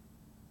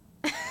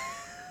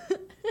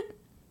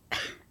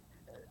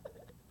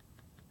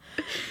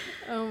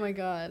 Oh my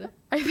god.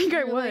 I think I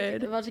You're,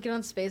 would. Like, about to get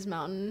on Space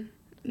Mountain.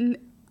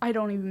 I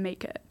don't even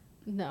make it.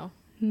 No.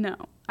 No,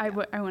 I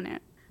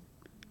wouldn't.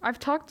 I've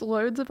talked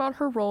loads about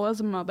her role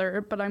as a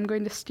mother, but I'm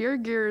going to steer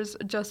gears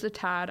just a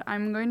tad.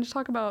 I'm going to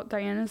talk about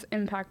Diana's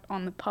impact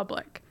on the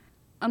public.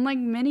 Unlike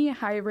many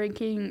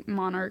high-ranking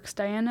monarchs,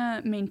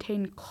 Diana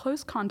maintained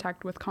close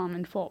contact with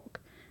common folk.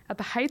 At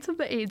the heights of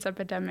the AIDS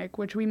epidemic,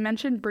 which we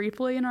mentioned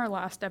briefly in our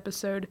last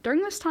episode,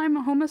 during this time,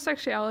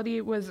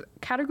 homosexuality was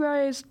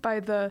categorized by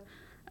the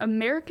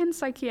American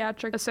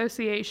Psychiatric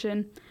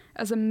Association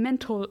as a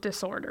mental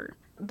disorder.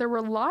 There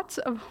were lots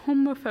of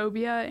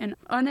homophobia and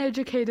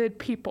uneducated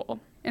people,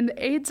 and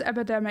the AIDS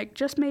epidemic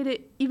just made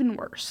it even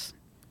worse.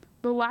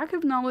 The lack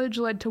of knowledge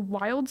led to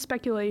wild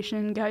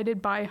speculation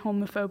guided by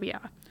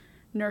homophobia.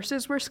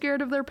 Nurses were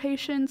scared of their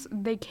patients,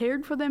 they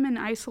cared for them in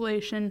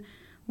isolation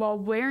while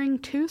wearing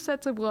 2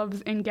 sets of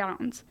gloves and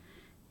gowns,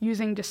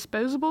 using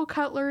disposable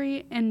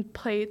cutlery and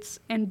plates,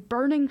 and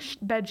burning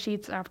bed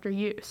sheets after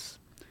use.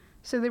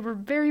 So they were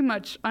very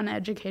much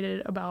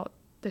uneducated about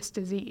this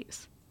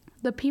disease.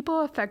 The people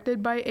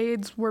affected by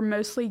AIDS were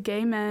mostly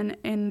gay men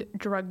and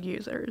drug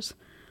users.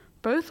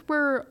 Both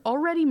were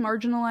already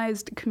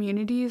marginalized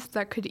communities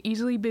that could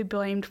easily be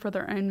blamed for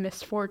their own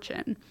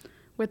misfortune.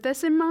 With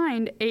this in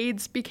mind,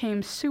 AIDS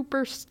became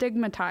super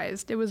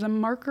stigmatized. It was a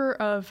marker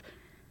of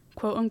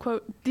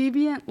quote-unquote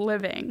deviant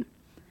living.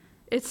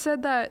 It's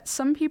said that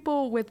some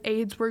people with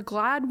AIDS were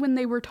glad when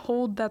they were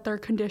told that their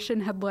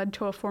condition had led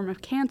to a form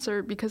of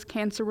cancer because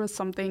cancer was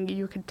something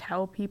you could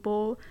tell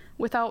people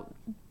without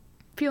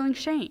feeling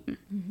shame.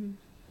 Mm-hmm.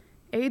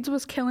 AIDS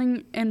was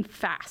killing and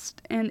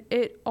fast, and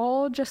it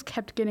all just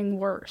kept getting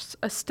worse.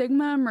 A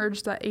stigma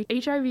emerged that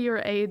HIV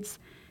or AIDS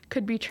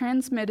could be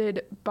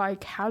transmitted by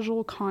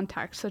casual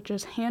contact, such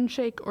as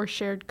handshake or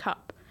shared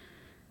cup.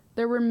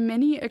 There were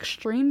many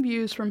extreme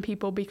views from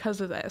people because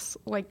of this,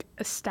 like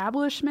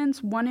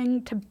establishments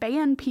wanting to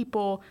ban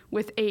people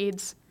with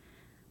AIDS.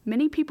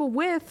 Many people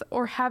with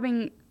or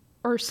having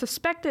or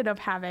suspected of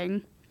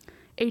having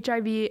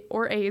HIV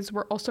or AIDS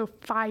were also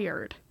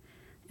fired.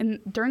 And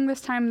during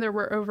this time, there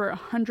were over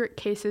 100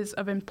 cases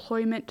of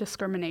employment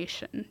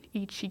discrimination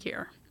each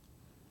year.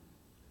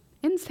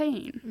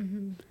 Insane.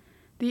 Mm-hmm.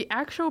 The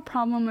actual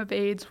problem of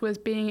AIDS was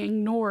being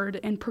ignored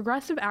and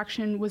progressive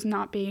action was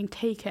not being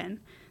taken.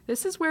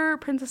 This is where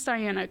Princess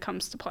Diana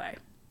comes to play.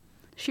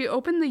 She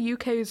opened the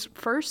UK's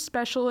first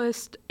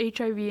specialist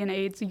HIV and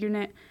AIDS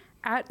unit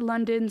at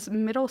London's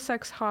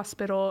Middlesex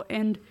Hospital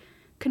and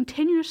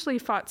continuously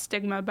fought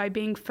stigma by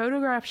being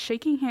photographed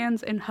shaking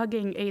hands and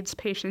hugging AIDS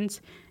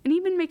patients, and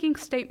even making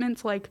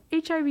statements like,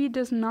 HIV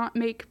does not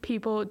make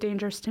people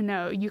dangerous to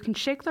know. You can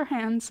shake their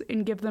hands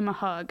and give them a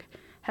hug.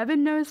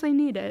 Heaven knows they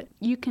need it.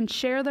 You can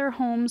share their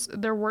homes,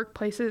 their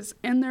workplaces,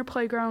 and their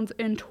playgrounds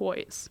and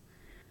toys.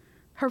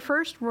 Her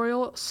first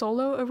royal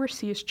solo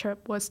overseas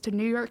trip was to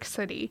New York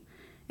City,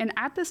 and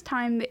at this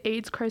time the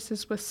AIDS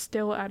crisis was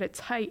still at its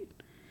height.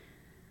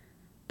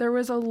 There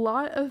was a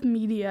lot of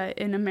media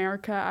in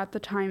America at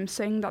the time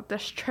saying that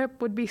this trip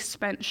would be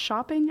spent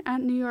shopping at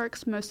New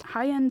York's most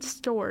high-end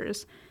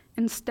stores.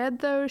 Instead,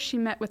 though, she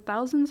met with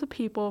thousands of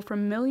people,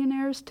 from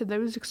millionaires to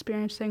those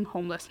experiencing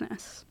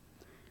homelessness.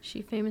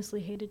 She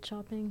famously hated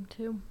shopping,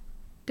 too.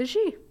 Did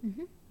she?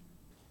 Mm-hmm.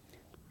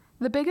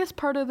 The biggest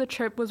part of the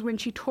trip was when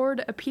she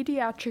toured a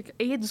pediatric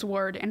AIDS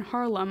ward in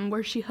Harlem,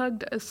 where she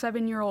hugged a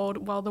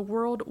 7-year-old while the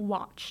world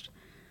watched.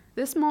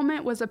 This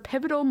moment was a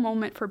pivotal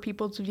moment for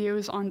people's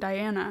views on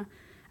Diana.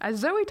 As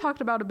Zoe talked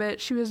about a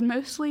bit, she was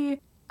mostly,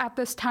 at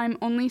this time,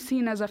 only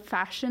seen as a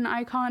fashion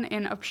icon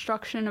and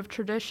obstruction of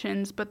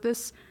traditions, but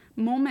this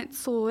moment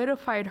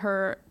solidified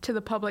her to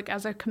the public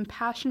as a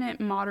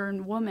compassionate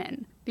modern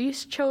woman.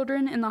 These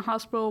children in the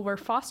hospital were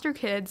foster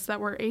kids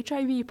that were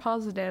HIV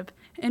positive,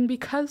 and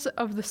because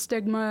of the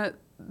stigma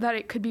that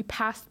it could be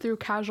passed through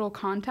casual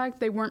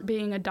contact, they weren't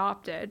being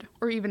adopted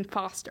or even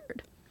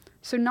fostered.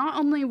 So not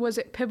only was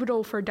it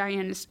pivotal for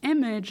Diana's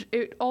image,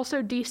 it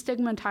also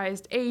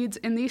destigmatized AIDS,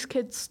 and these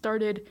kids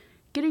started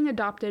getting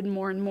adopted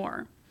more and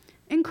more.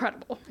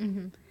 Incredible.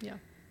 Mm-hmm. Yeah.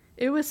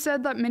 It was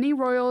said that many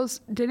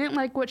royals didn't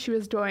like what she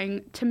was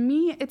doing. To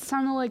me, it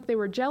sounded like they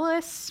were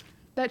jealous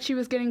that she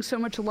was getting so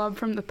much love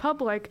from the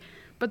public,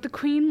 but the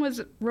Queen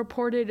was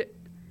reported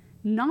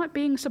not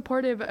being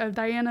supportive of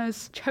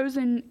Diana's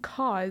chosen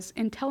cause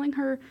and telling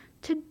her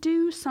to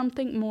do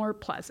something more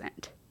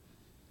pleasant.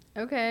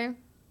 Okay.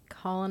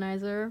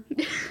 Colonizer.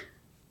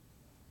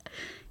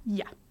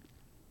 Yeah.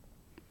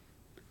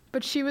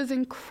 But she was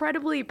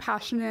incredibly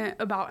passionate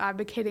about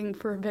advocating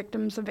for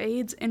victims of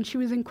AIDS, and she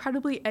was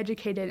incredibly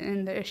educated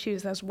in the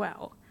issues as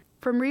well.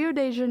 From Rio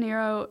de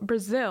Janeiro,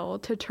 Brazil,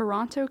 to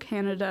Toronto,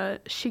 Canada,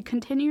 she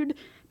continued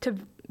to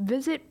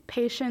visit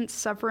patients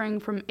suffering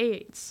from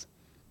AIDS.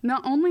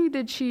 Not only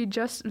did she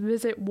just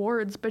visit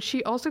wards, but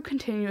she also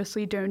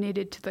continuously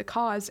donated to the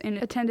cause and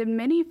attended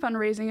many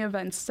fundraising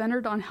events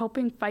centered on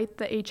helping fight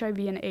the HIV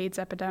and AIDS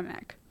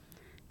epidemic.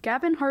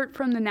 Gavin Hart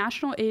from the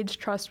National AIDS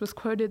Trust was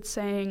quoted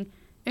saying,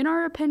 "In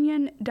our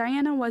opinion,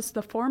 Diana was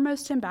the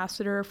foremost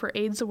ambassador for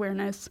AIDS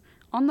awareness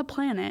on the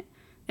planet,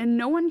 and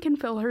no one can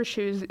fill her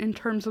shoes in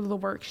terms of the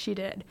work she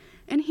did."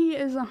 And he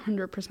is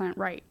 100%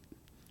 right.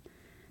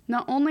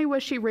 Not only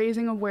was she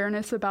raising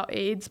awareness about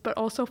AIDS, but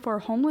also for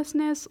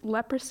homelessness,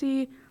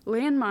 leprosy,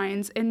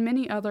 landmines, and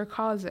many other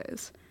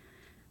causes.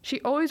 She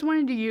always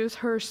wanted to use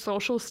her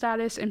social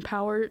status and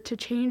power to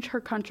change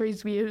her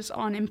country's views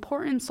on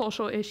important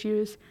social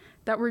issues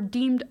that were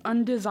deemed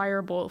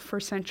undesirable for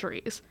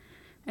centuries,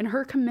 and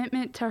her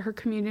commitment to her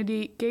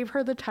community gave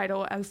her the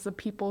title as the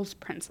People's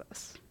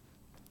Princess.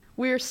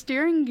 We are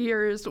steering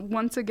gears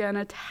once again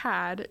a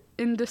tad.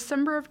 In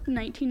December of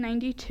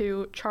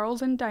 1992,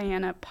 Charles and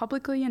Diana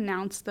publicly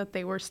announced that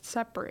they were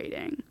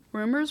separating.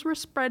 Rumors were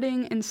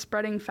spreading and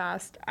spreading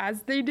fast,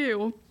 as they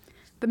do.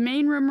 The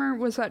main rumor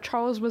was that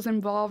Charles was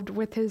involved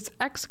with his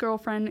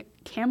ex-girlfriend,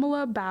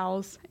 Camilla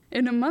Bowles,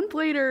 and a month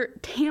later,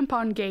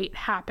 Tampon Gate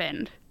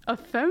happened. A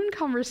phone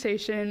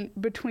conversation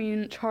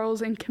between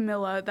Charles and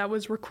Camilla that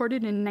was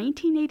recorded in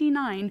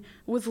 1989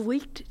 was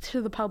leaked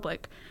to the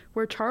public,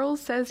 where Charles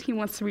says he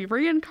wants to be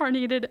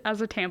reincarnated as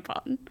a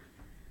tampon.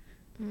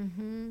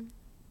 Mm-hmm.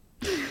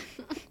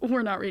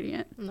 We're not reading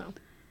it. No.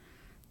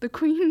 The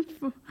Queen...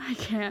 I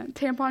can't.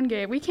 Tampon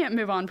Gate. We can't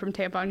move on from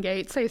Tampon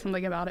Gate. Say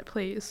something about it,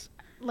 please.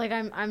 Like,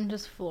 I'm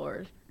just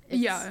floored.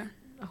 It's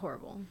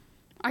horrible.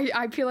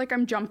 I feel like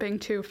I'm jumping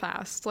too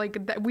fast. Like,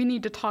 we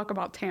need to talk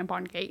about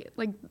Tampon Gate.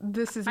 Like,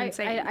 this is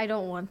insane. I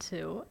don't want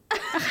to.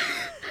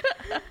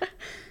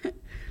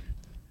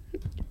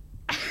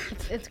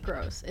 It's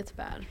gross. It's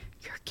bad.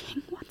 Your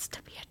king wants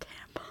to be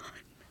a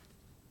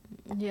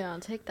tampon. Yeah,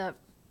 take that,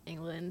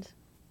 England.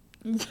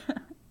 Yeah.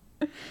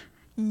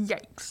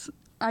 Yikes.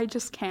 I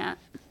just can't.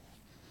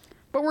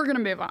 But we're going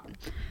to move on.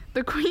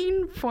 The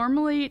Queen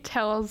formally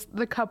tells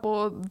the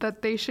couple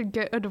that they should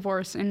get a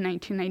divorce in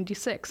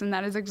 1996, and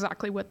that is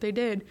exactly what they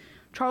did.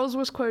 Charles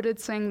was quoted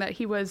saying that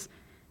he was,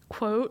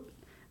 quote,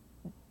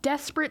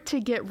 desperate to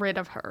get rid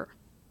of her.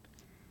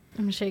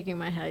 I'm shaking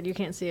my head. You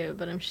can't see it,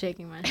 but I'm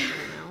shaking my head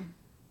right now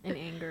in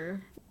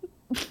anger.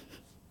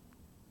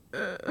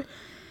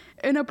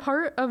 In a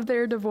part of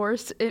their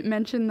divorce, it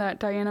mentioned that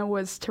Diana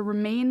was to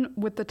remain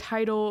with the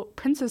title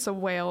Princess of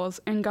Wales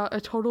and got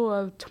a total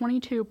of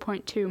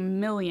 $22.2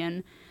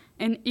 million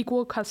in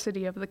equal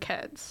custody of the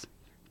kids.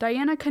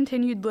 Diana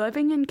continued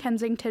living in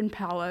Kensington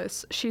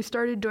Palace. She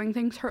started doing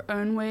things her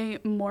own way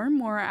more and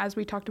more, as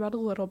we talked about a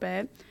little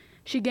bit.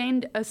 She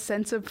gained a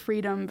sense of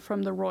freedom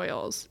from the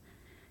royals.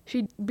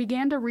 She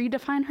began to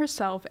redefine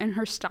herself and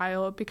her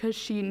style because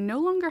she no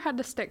longer had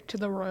to stick to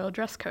the royal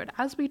dress code,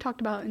 as we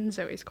talked about in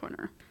Zoe's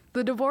Corner.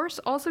 The divorce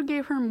also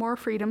gave her more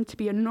freedom to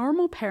be a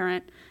normal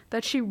parent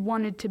that she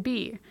wanted to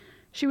be.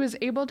 She was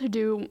able to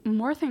do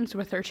more things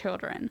with her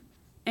children.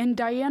 And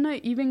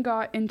Diana even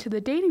got into the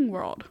dating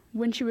world.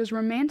 When she was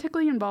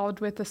romantically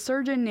involved with a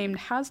surgeon named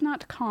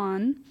Hasnat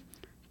Khan,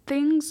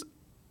 things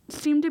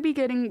seemed to be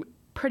getting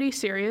pretty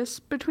serious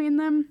between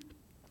them.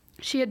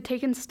 She had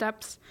taken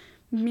steps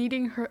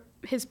meeting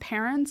his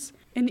parents,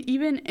 and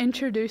even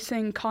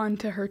introducing Khan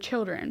to her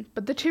children.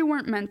 But the two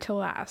weren't meant to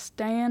last.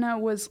 Diana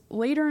was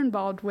later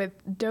involved with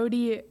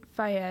Dodi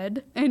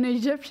Fayed, an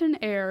Egyptian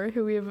heir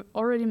who we have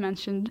already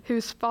mentioned,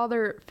 whose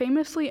father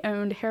famously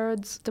owned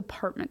Harrods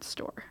department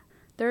store.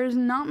 There is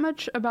not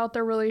much about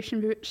their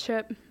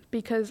relationship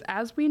because,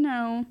 as we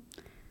know,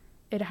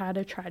 it had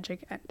a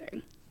tragic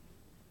ending.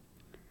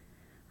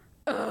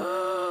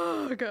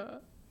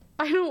 Ugh.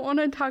 I don't want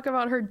to talk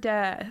about her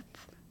death.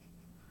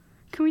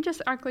 Can we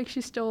just act like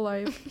she's still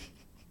alive?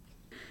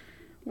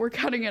 We're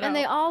cutting it out. And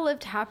they all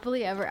lived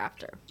happily ever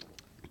after.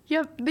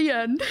 Yep, the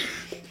end.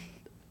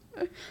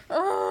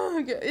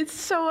 Oh, it's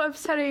so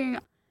upsetting.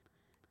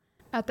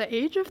 At the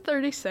age of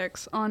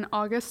 36, on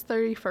August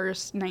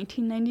 31st,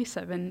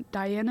 1997,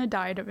 Diana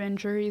died of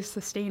injuries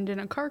sustained in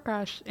a car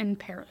crash in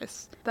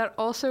Paris that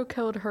also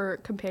killed her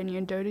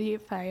companion Dodi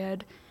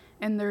Fayed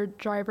and their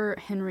driver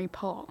Henry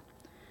Paul.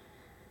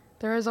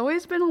 There has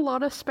always been a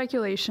lot of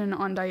speculation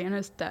on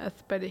Diana's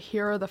death, but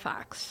here are the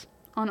facts.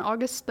 On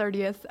August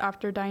 30th,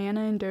 after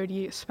Diana and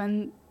Dodi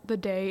spent the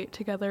day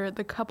together,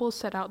 the couple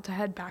set out to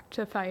head back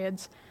to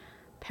Fayed's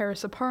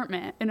Paris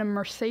apartment in a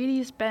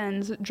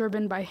Mercedes-Benz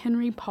driven by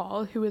Henry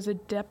Paul, who was a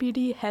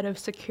deputy head of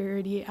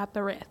security at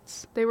the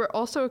Ritz. They were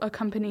also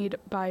accompanied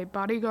by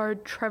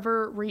bodyguard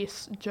Trevor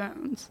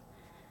Rees-Jones.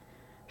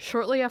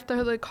 Shortly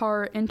after the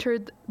car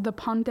entered the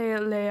Ponte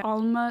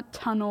l'Alma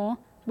tunnel,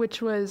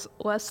 which was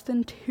less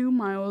than 2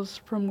 miles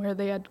from where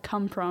they had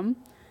come from,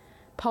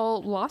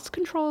 Paul lost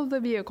control of the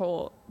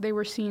vehicle. They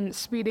were seen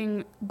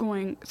speeding,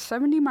 going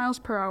 70 miles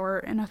per hour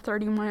in a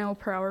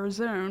 30-mile-per-hour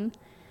zone.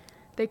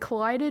 They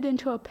collided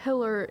into a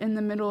pillar in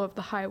the middle of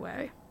the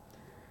highway.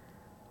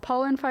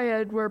 Paul and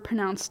Fayed were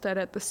pronounced dead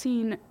at the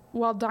scene,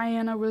 while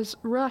Diana was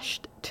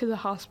rushed to the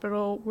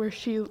hospital where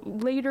she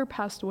later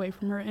passed away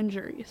from her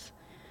injuries,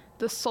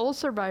 the sole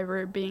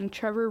survivor being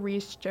Trevor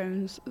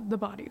Rees-Jones, the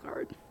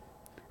bodyguard.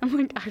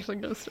 I'm actually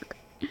gonna start.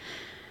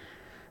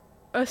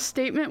 A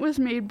statement was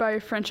made by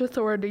French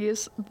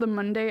authorities the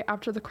Monday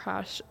after the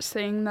crash,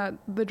 saying that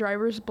the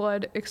driver's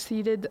blood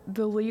exceeded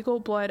the legal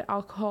blood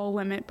alcohol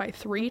limit by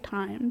 3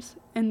 times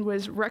and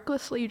was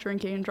recklessly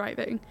drinking and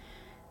driving.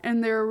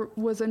 And there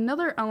was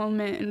another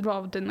element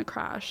involved in the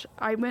crash.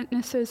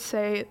 Eyewitnesses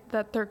say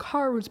that their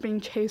car was being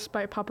chased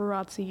by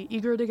paparazzi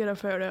eager to get a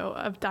photo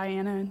of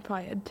Diana and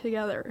Fayed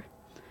together.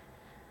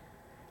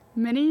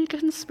 Many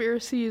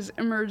conspiracies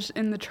emerged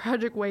in the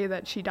tragic way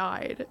that she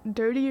died.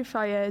 Dodi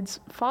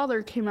Fayed's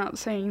father came out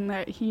saying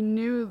that he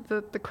knew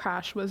that the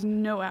crash was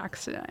no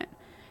accident.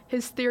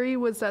 His theory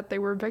was that they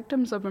were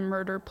victims of a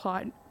murder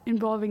plot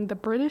involving the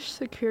British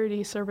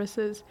security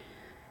services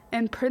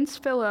and Prince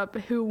Philip,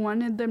 who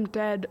wanted them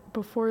dead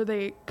before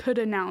they could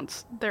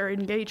announce their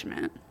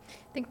engagement.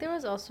 I think there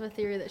was also a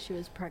theory that she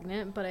was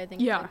pregnant, but I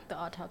think the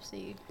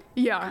autopsy...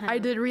 Yeah, I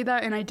did read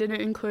that, and I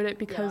didn't include it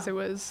because it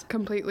was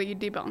completely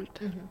debunked.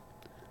 Mm-hmm.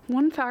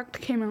 One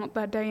fact came out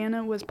that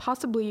Diana was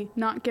possibly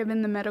not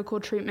given the medical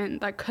treatment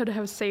that could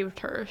have saved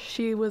her.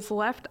 She was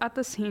left at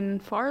the scene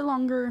far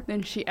longer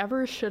than she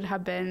ever should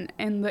have been,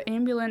 and the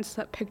ambulance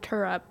that picked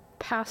her up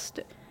passed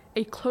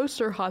a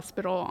closer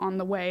hospital on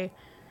the way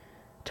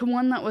to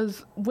one that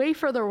was way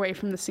further away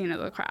from the scene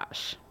of the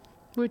crash,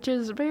 which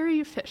is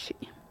very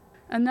fishy.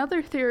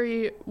 Another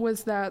theory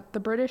was that the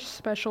British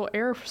Special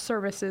Air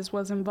Services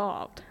was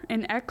involved.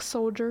 An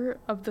ex-soldier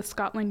of the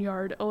Scotland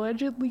Yard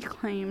allegedly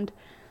claimed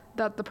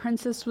that the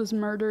princess was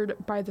murdered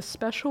by the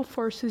Special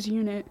Forces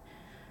unit,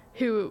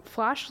 who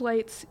flashed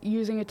lights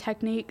using a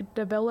technique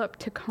developed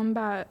to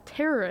combat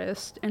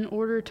terrorists in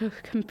order to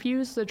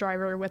confuse the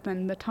driver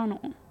within the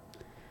tunnel.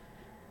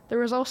 There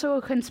was also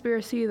a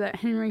conspiracy that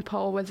Henry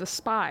Paul was a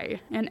spy.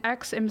 An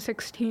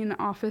ex-M16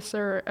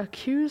 officer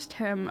accused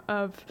him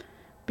of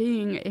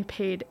being a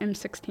paid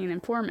M16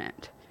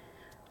 informant.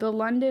 The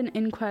London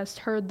inquest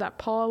heard that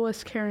Paul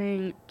was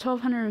carrying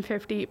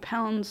 1,250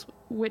 pounds,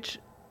 which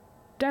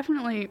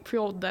definitely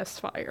fueled this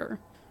fire.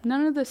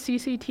 None of the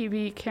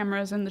CCTV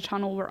cameras in the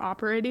tunnel were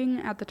operating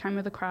at the time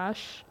of the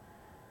crash,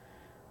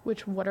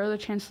 which, what are the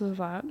chances of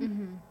that?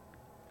 Mm-hmm.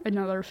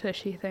 Another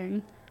fishy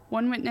thing.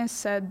 One witness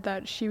said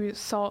that she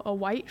saw a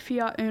white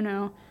Fiat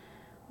Uno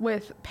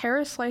with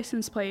Paris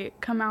license plate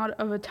come out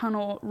of a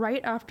tunnel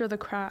right after the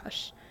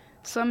crash.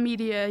 Some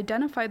media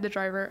identified the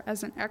driver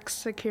as an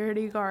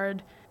ex-security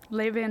guard,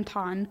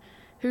 Levanton,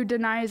 who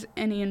denies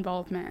any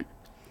involvement.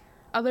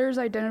 Others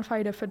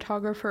identified a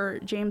photographer,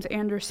 James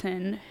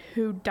Anderson,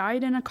 who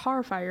died in a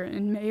car fire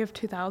in May of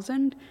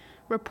 2000,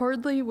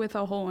 reportedly with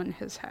a hole in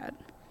his head.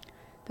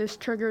 This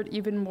triggered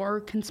even more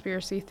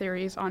conspiracy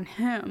theories on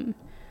him.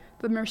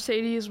 The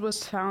Mercedes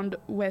was found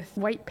with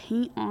white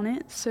paint on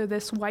it, so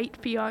this white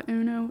Fiat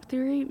Uno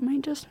theory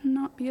might just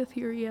not be a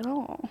theory at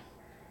all.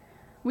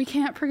 We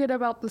can't forget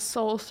about the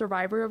sole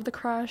survivor of the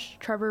crash,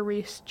 Trevor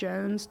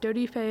Rees-Jones.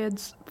 Dodi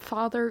Fayed's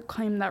father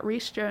claimed that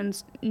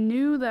Rees-Jones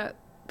knew that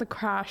the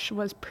crash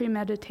was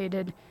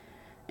premeditated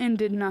and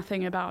did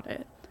nothing about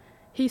it.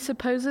 He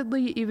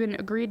supposedly even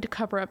agreed to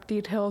cover up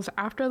details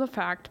after the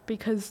fact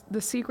because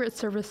the Secret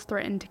Service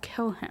threatened to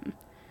kill him.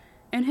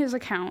 In his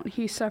account,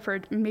 he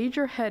suffered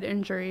major head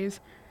injuries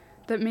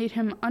that made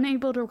him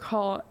unable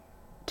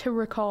to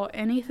recall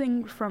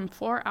anything from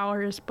 4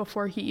 hours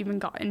before he even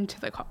got into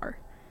the car.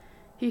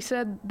 He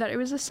said that it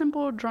was a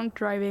simple drunk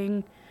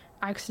driving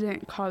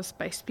accident caused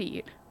by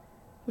speed,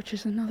 which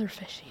is another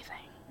fishy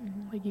thing.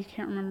 Mm-hmm. Like, you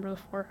can't remember the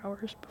 4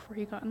 hours before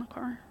he got in the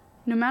car.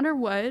 No matter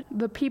what,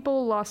 the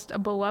people lost a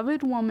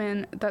beloved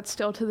woman that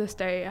still to this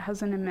day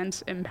has an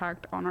immense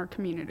impact on our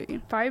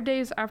community. 5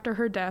 days after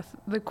her death,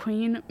 the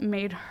Queen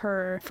made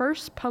her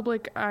first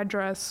public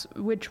address,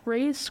 which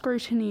raised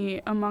scrutiny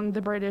among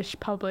the British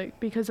public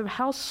because of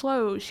how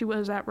slow she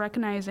was at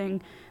recognizing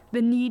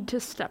the need to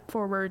step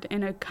forward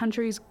in a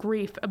country's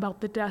grief about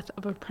the death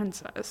of a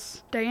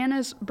princess.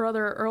 Diana's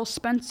brother, Earl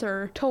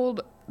Spencer, told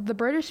the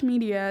British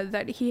media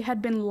that he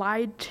had been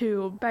lied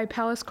to by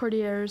palace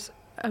courtiers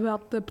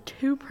about the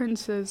two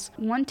princes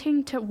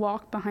wanting to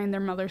walk behind their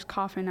mother's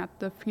coffin at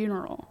the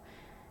funeral.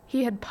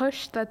 He had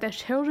pushed that the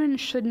children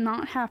should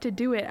not have to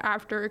do it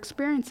after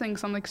experiencing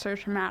something so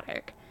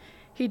traumatic.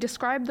 He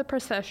described the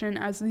procession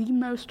as the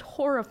most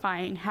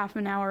horrifying half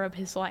an hour of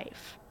his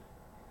life.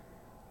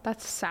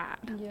 That's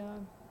sad. Yeah.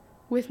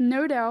 With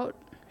no doubt,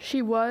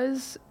 she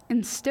was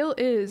and still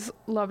is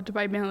loved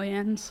by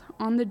millions.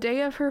 On the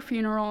day of her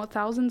funeral,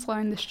 thousands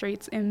lined the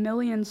streets and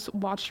millions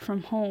watched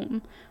from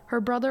home.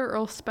 Her brother,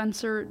 Earl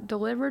Spencer,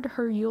 delivered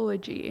her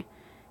eulogy.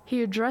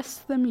 He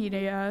addressed the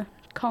media,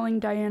 calling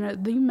Diana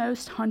the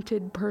most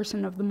hunted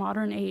person of the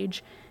modern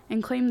age,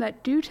 and claimed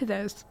that due to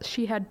this,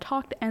 she had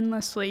talked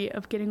endlessly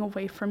of getting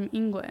away from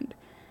England.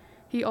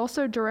 He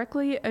also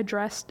directly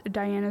addressed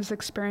Diana's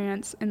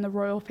experience in the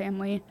royal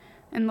family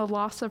and the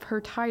loss of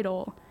her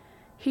title.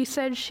 He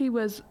said she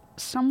was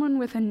someone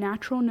with a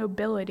natural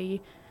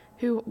nobility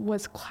who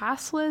was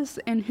classless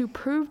and who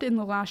proved in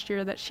the last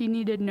year that she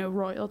needed no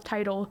royal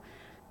title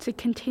to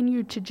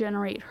continue to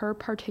generate her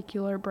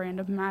particular brand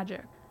of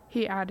magic.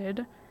 He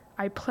added,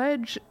 "I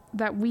pledge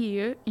that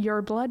we,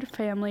 your blood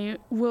family,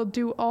 will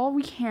do all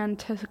we can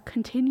to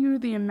continue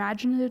the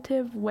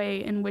imaginative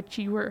way in which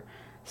you were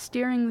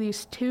steering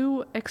these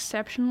two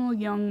exceptional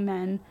young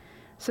men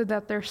so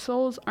that their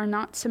souls are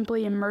not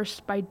simply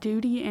immersed by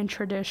duty and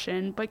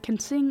tradition, but can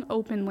sing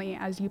openly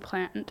as you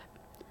planned."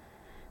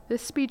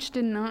 This speech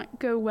did not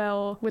go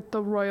well with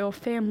the royal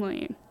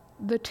family.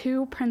 The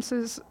two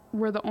princes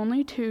were the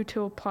only two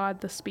to applaud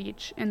the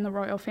speech in the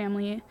royal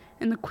family,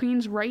 and the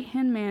Queen's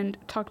right-hand man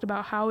talked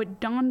about how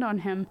it dawned on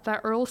him that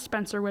Earl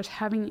Spencer was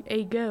having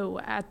a go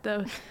at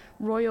the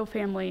royal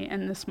family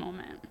in this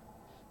moment.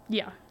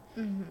 Yeah.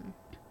 Mm-hmm.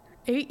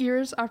 8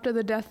 years after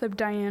the death of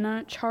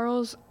Diana,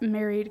 Charles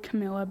married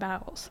Camilla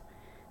Bowles,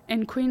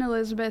 and Queen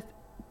Elizabeth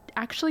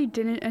actually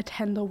didn't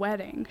attend the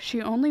wedding.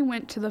 She only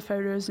went to the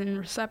photos and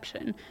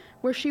reception,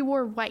 where she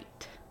wore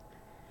white,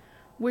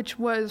 which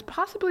was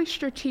possibly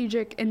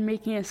strategic in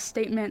making a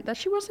statement that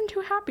she wasn't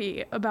too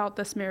happy about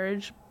this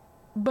marriage,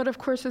 but of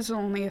course this is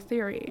only a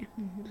theory.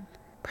 Mm-hmm.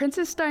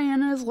 Princess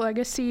Diana's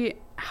legacy,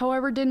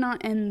 however, did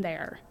not end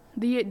there.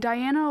 The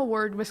Diana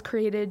Award was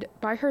created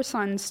by her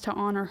sons to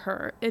honor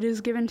her. It is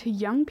given to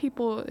young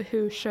people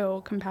who show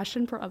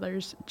compassion for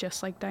others,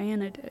 just like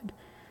Diana did.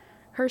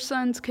 Her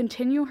sons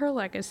continue her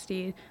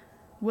legacy.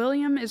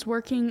 William is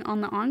working on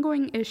the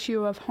ongoing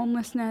issue of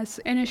homelessness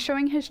and is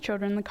showing his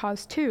children the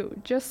cause too.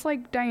 Just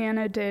like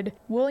Diana did,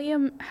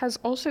 William has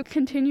also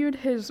continued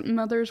his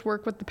mother's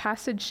work with the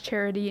Passage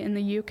charity in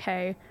the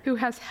UK, who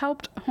has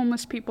helped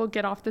homeless people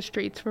get off the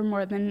streets for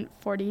more than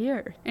 40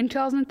 years. In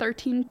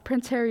 2013,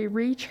 Prince Harry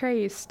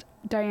retraced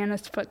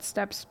Diana's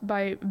footsteps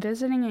by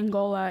visiting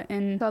Angola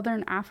in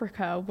southern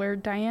Africa, where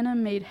Diana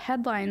made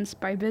headlines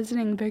by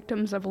visiting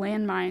victims of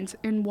landmines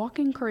and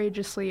walking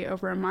courageously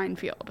over a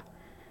minefield.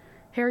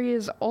 Harry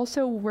is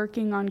also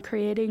working on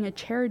creating a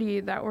charity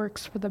that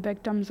works for the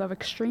victims of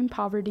extreme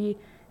poverty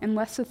and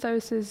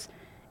Lesotho's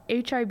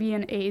HIV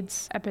and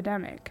AIDS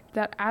epidemic,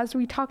 that, as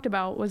we talked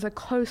about, was a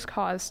close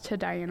cause to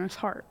Diana's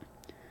heart.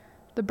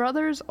 The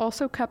brothers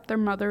also kept their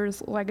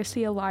mother's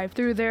legacy alive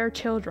through their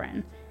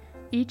children,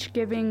 each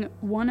giving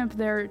one of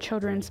their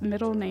children's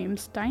middle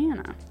names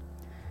Diana.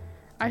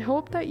 I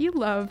hope that you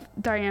love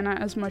Diana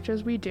as much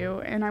as we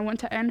do, and I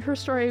want to end her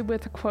story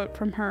with a quote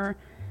from her.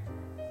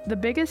 "The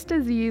biggest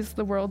disease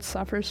the world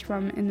suffers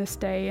from in this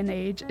day and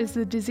age is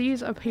the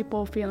disease of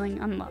people feeling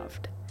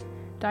unloved.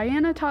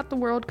 Diana taught the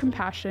world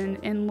compassion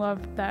and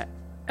love that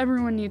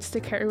everyone needs to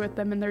carry with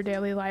them in their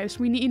daily lives.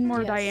 We need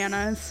more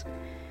Dianas."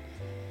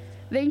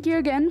 Thank you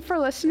again for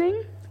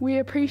listening. We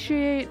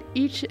appreciate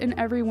each and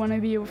every one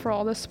of you for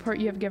all the support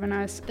you have given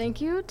us. Thank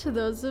you to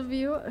those of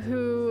you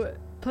who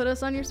put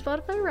us on your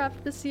Spotify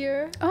Wrapped this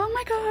year. Oh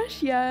my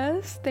gosh,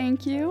 yes.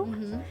 Thank you.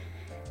 Mm-hmm.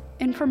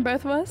 And from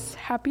both of us,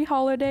 happy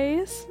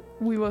holidays.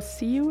 We will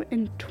see you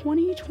in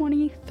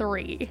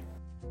 2023.